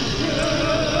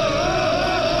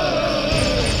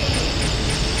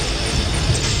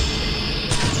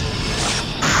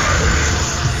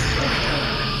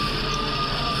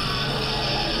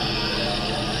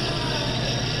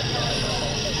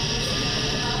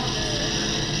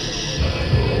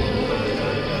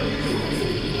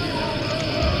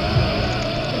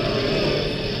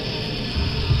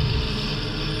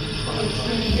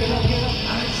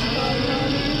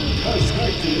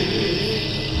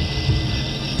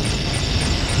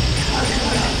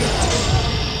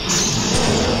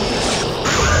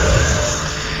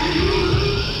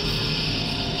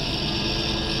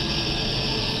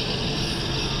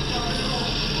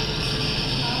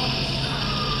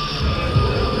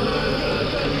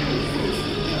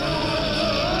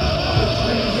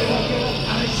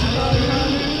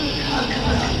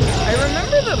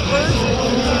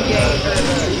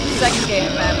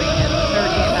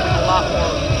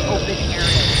 forbidden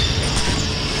areas.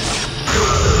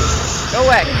 Go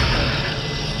away.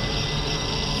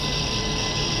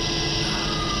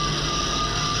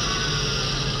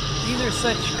 These are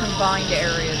such combined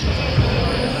areas.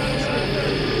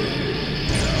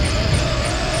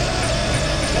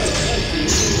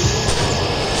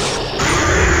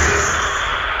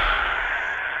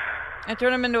 I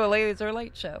turned him into a laser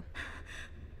light show.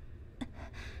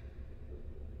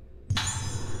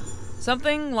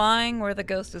 Something lying where the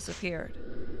ghost disappeared.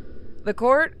 The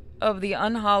court of the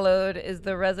unhallowed is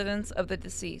the residence of the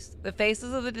deceased. The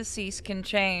faces of the deceased can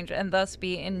change and thus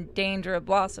be in danger of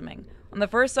blossoming. On the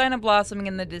first sign of blossoming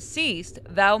in the deceased,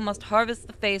 thou must harvest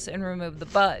the face and remove the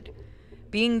bud.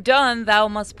 Being done, thou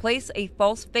must place a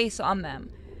false face on them,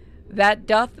 that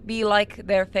doth be like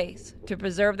their face, to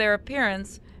preserve their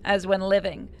appearance as when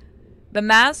living. The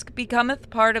mask becometh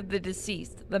part of the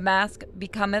deceased. The mask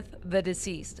becometh the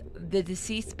deceased. The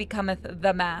deceased becometh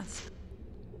the mask.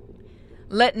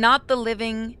 Let not the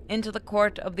living into the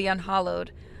court of the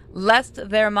unhallowed, lest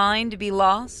their mind be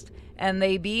lost, and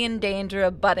they be in danger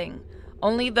of budding.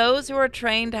 Only those who are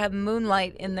trained to have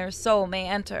moonlight in their soul may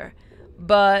enter.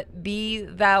 But be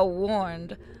thou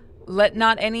warned, let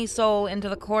not any soul into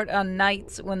the court on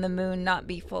nights when the moon not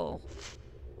be full.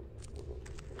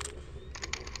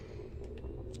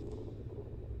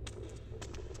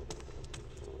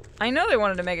 I know they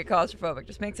wanted to make it claustrophobic,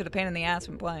 just makes it a pain in the ass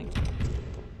when playing.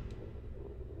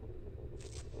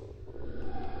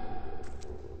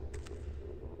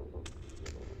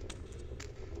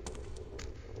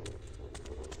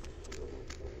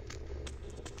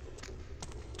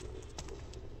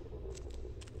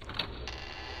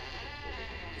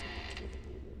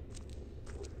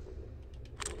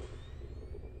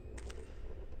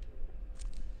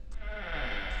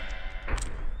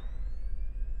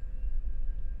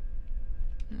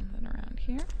 Nothing around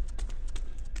here.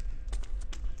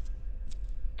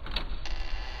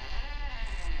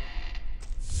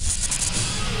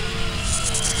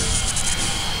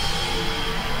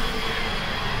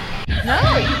 No!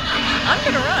 I'm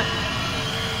gonna run.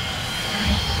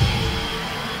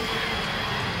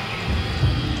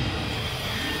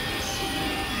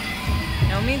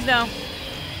 No means no.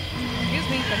 Excuse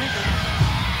me, come here.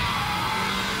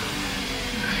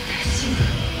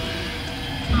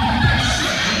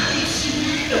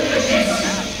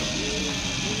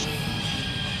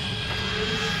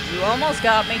 You almost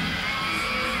got me. You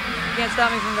can't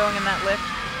stop me from going in that lift.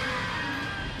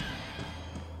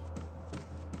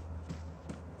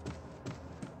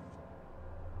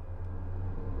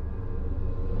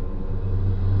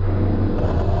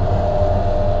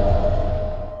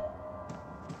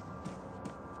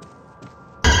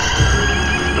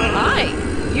 Hi.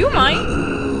 You might.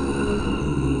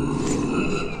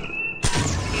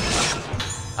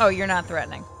 Oh, you're not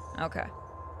threatening. Okay.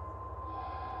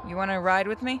 You want to ride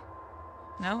with me?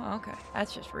 No? Okay.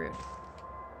 That's just rude.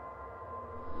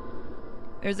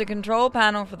 There's a control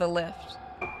panel for the lift.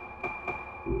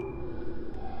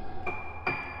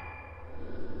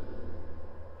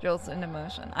 Jolts into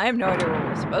motion. I have no idea where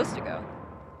we're supposed to go.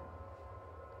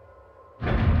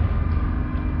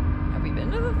 Have we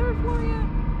been to the third floor yet?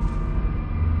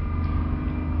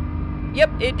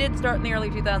 Yep, it did start in the early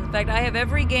 2000s. In fact, I have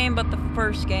every game but the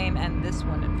first game and this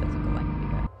one in physical.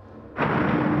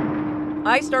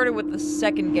 I started with the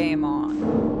second game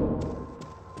on,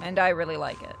 and I really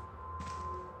like it.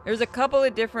 There's a couple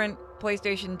of different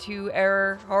PlayStation 2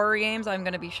 era horror games I'm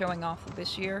going to be showing off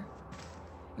this year,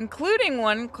 including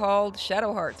one called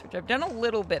Shadow Hearts, which I've done a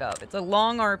little bit of. It's a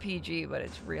long RPG, but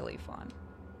it's really fun.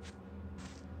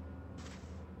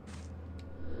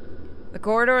 The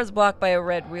corridor is blocked by a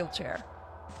red wheelchair.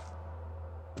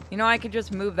 You know, I could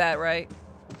just move that, right?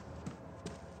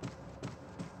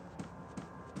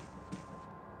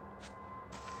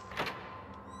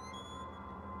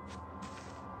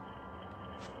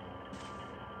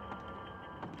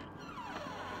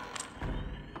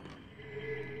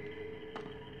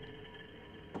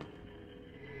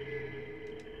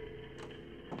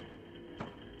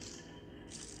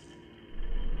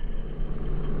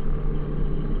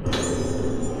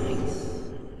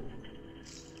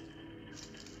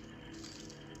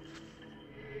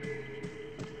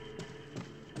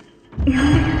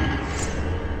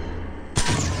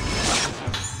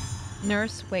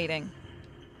 Nurse waiting.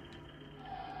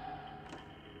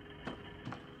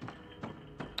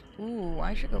 Ooh,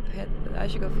 I should go feed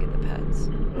the pets.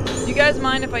 Do you guys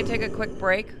mind if I take a quick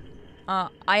break? I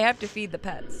have to feed the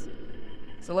pets.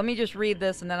 So let me just read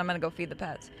this and then I'm gonna go feed the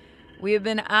pets. We have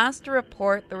been asked to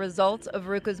report the results of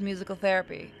Ruka's musical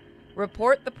therapy.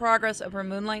 Report the progress of her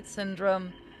Moonlight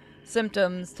Syndrome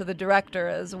symptoms to the director,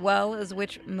 as well as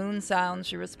which moon sounds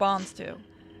she responds to.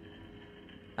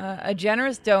 A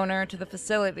generous donor to the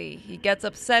facility. He gets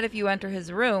upset if you enter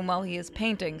his room while he is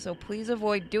painting, so please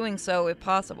avoid doing so if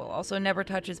possible. Also, never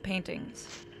touch his paintings.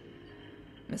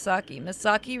 Misaki.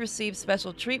 Misaki receives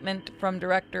special treatment from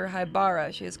director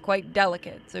Haibara. She is quite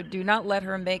delicate, so do not let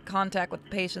her make contact with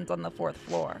patients on the 4th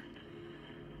floor.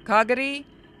 Kagari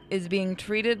is being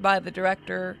treated by the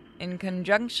director in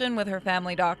conjunction with her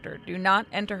family doctor. Do not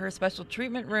enter her special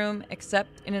treatment room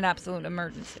except in an absolute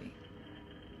emergency.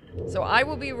 So I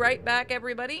will be right back,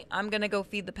 everybody. I'm gonna go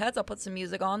feed the pets. I'll put some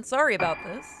music on. Sorry about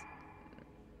this.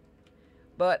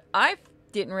 But I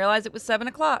didn't realize it was 7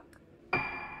 o'clock.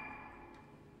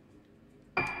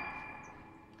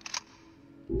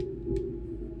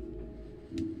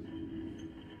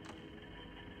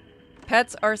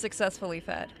 Pets are successfully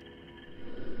fed.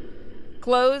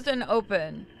 Closed and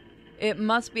open. It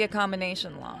must be a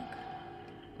combination lock.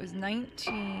 It was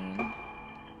 19...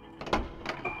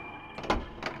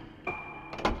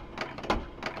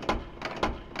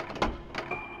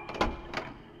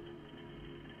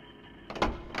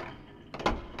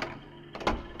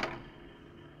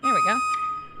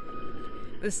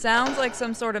 This sounds like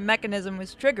some sort of mechanism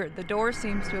was triggered. The door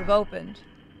seems to have opened.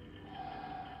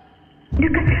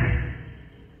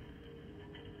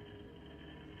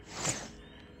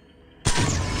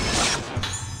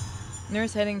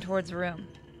 Nurse heading towards the room.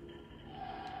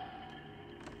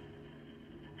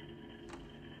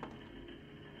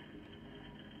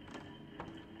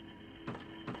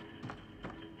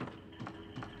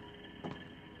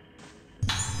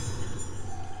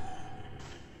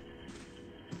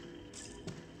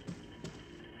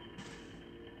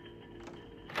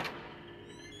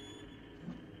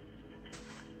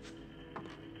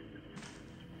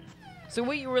 So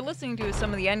what you were listening to is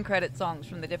some of the end credit songs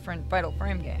from the different Vital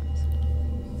Frame games.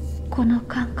 この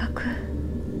感覚、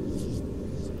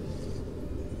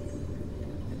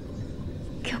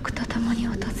曲とともに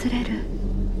訪れる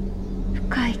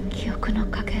深い記憶の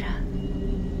かけら。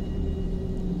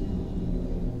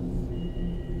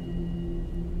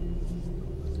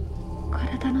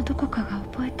体のどこかが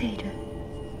覚えている。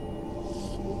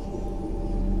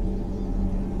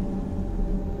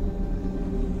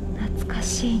懐か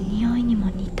しい匂いにも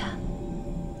似た。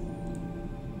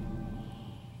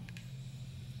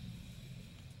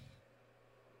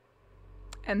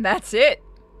And that's it.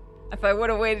 If I would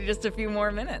have waited just a few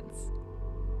more minutes.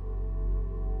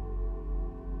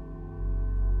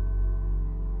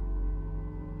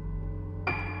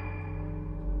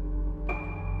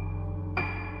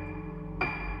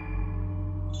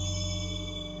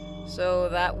 So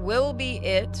that will be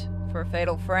it for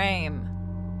Fatal Frame.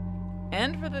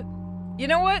 And for the... You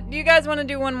know what? Do you guys want to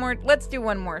do one more? Let's do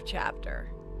one more chapter.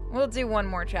 We'll do one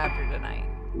more chapter tonight.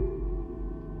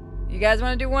 You guys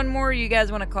want to do one more, or you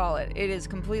guys want to call it? It is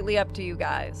completely up to you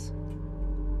guys.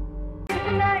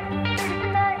 Good night.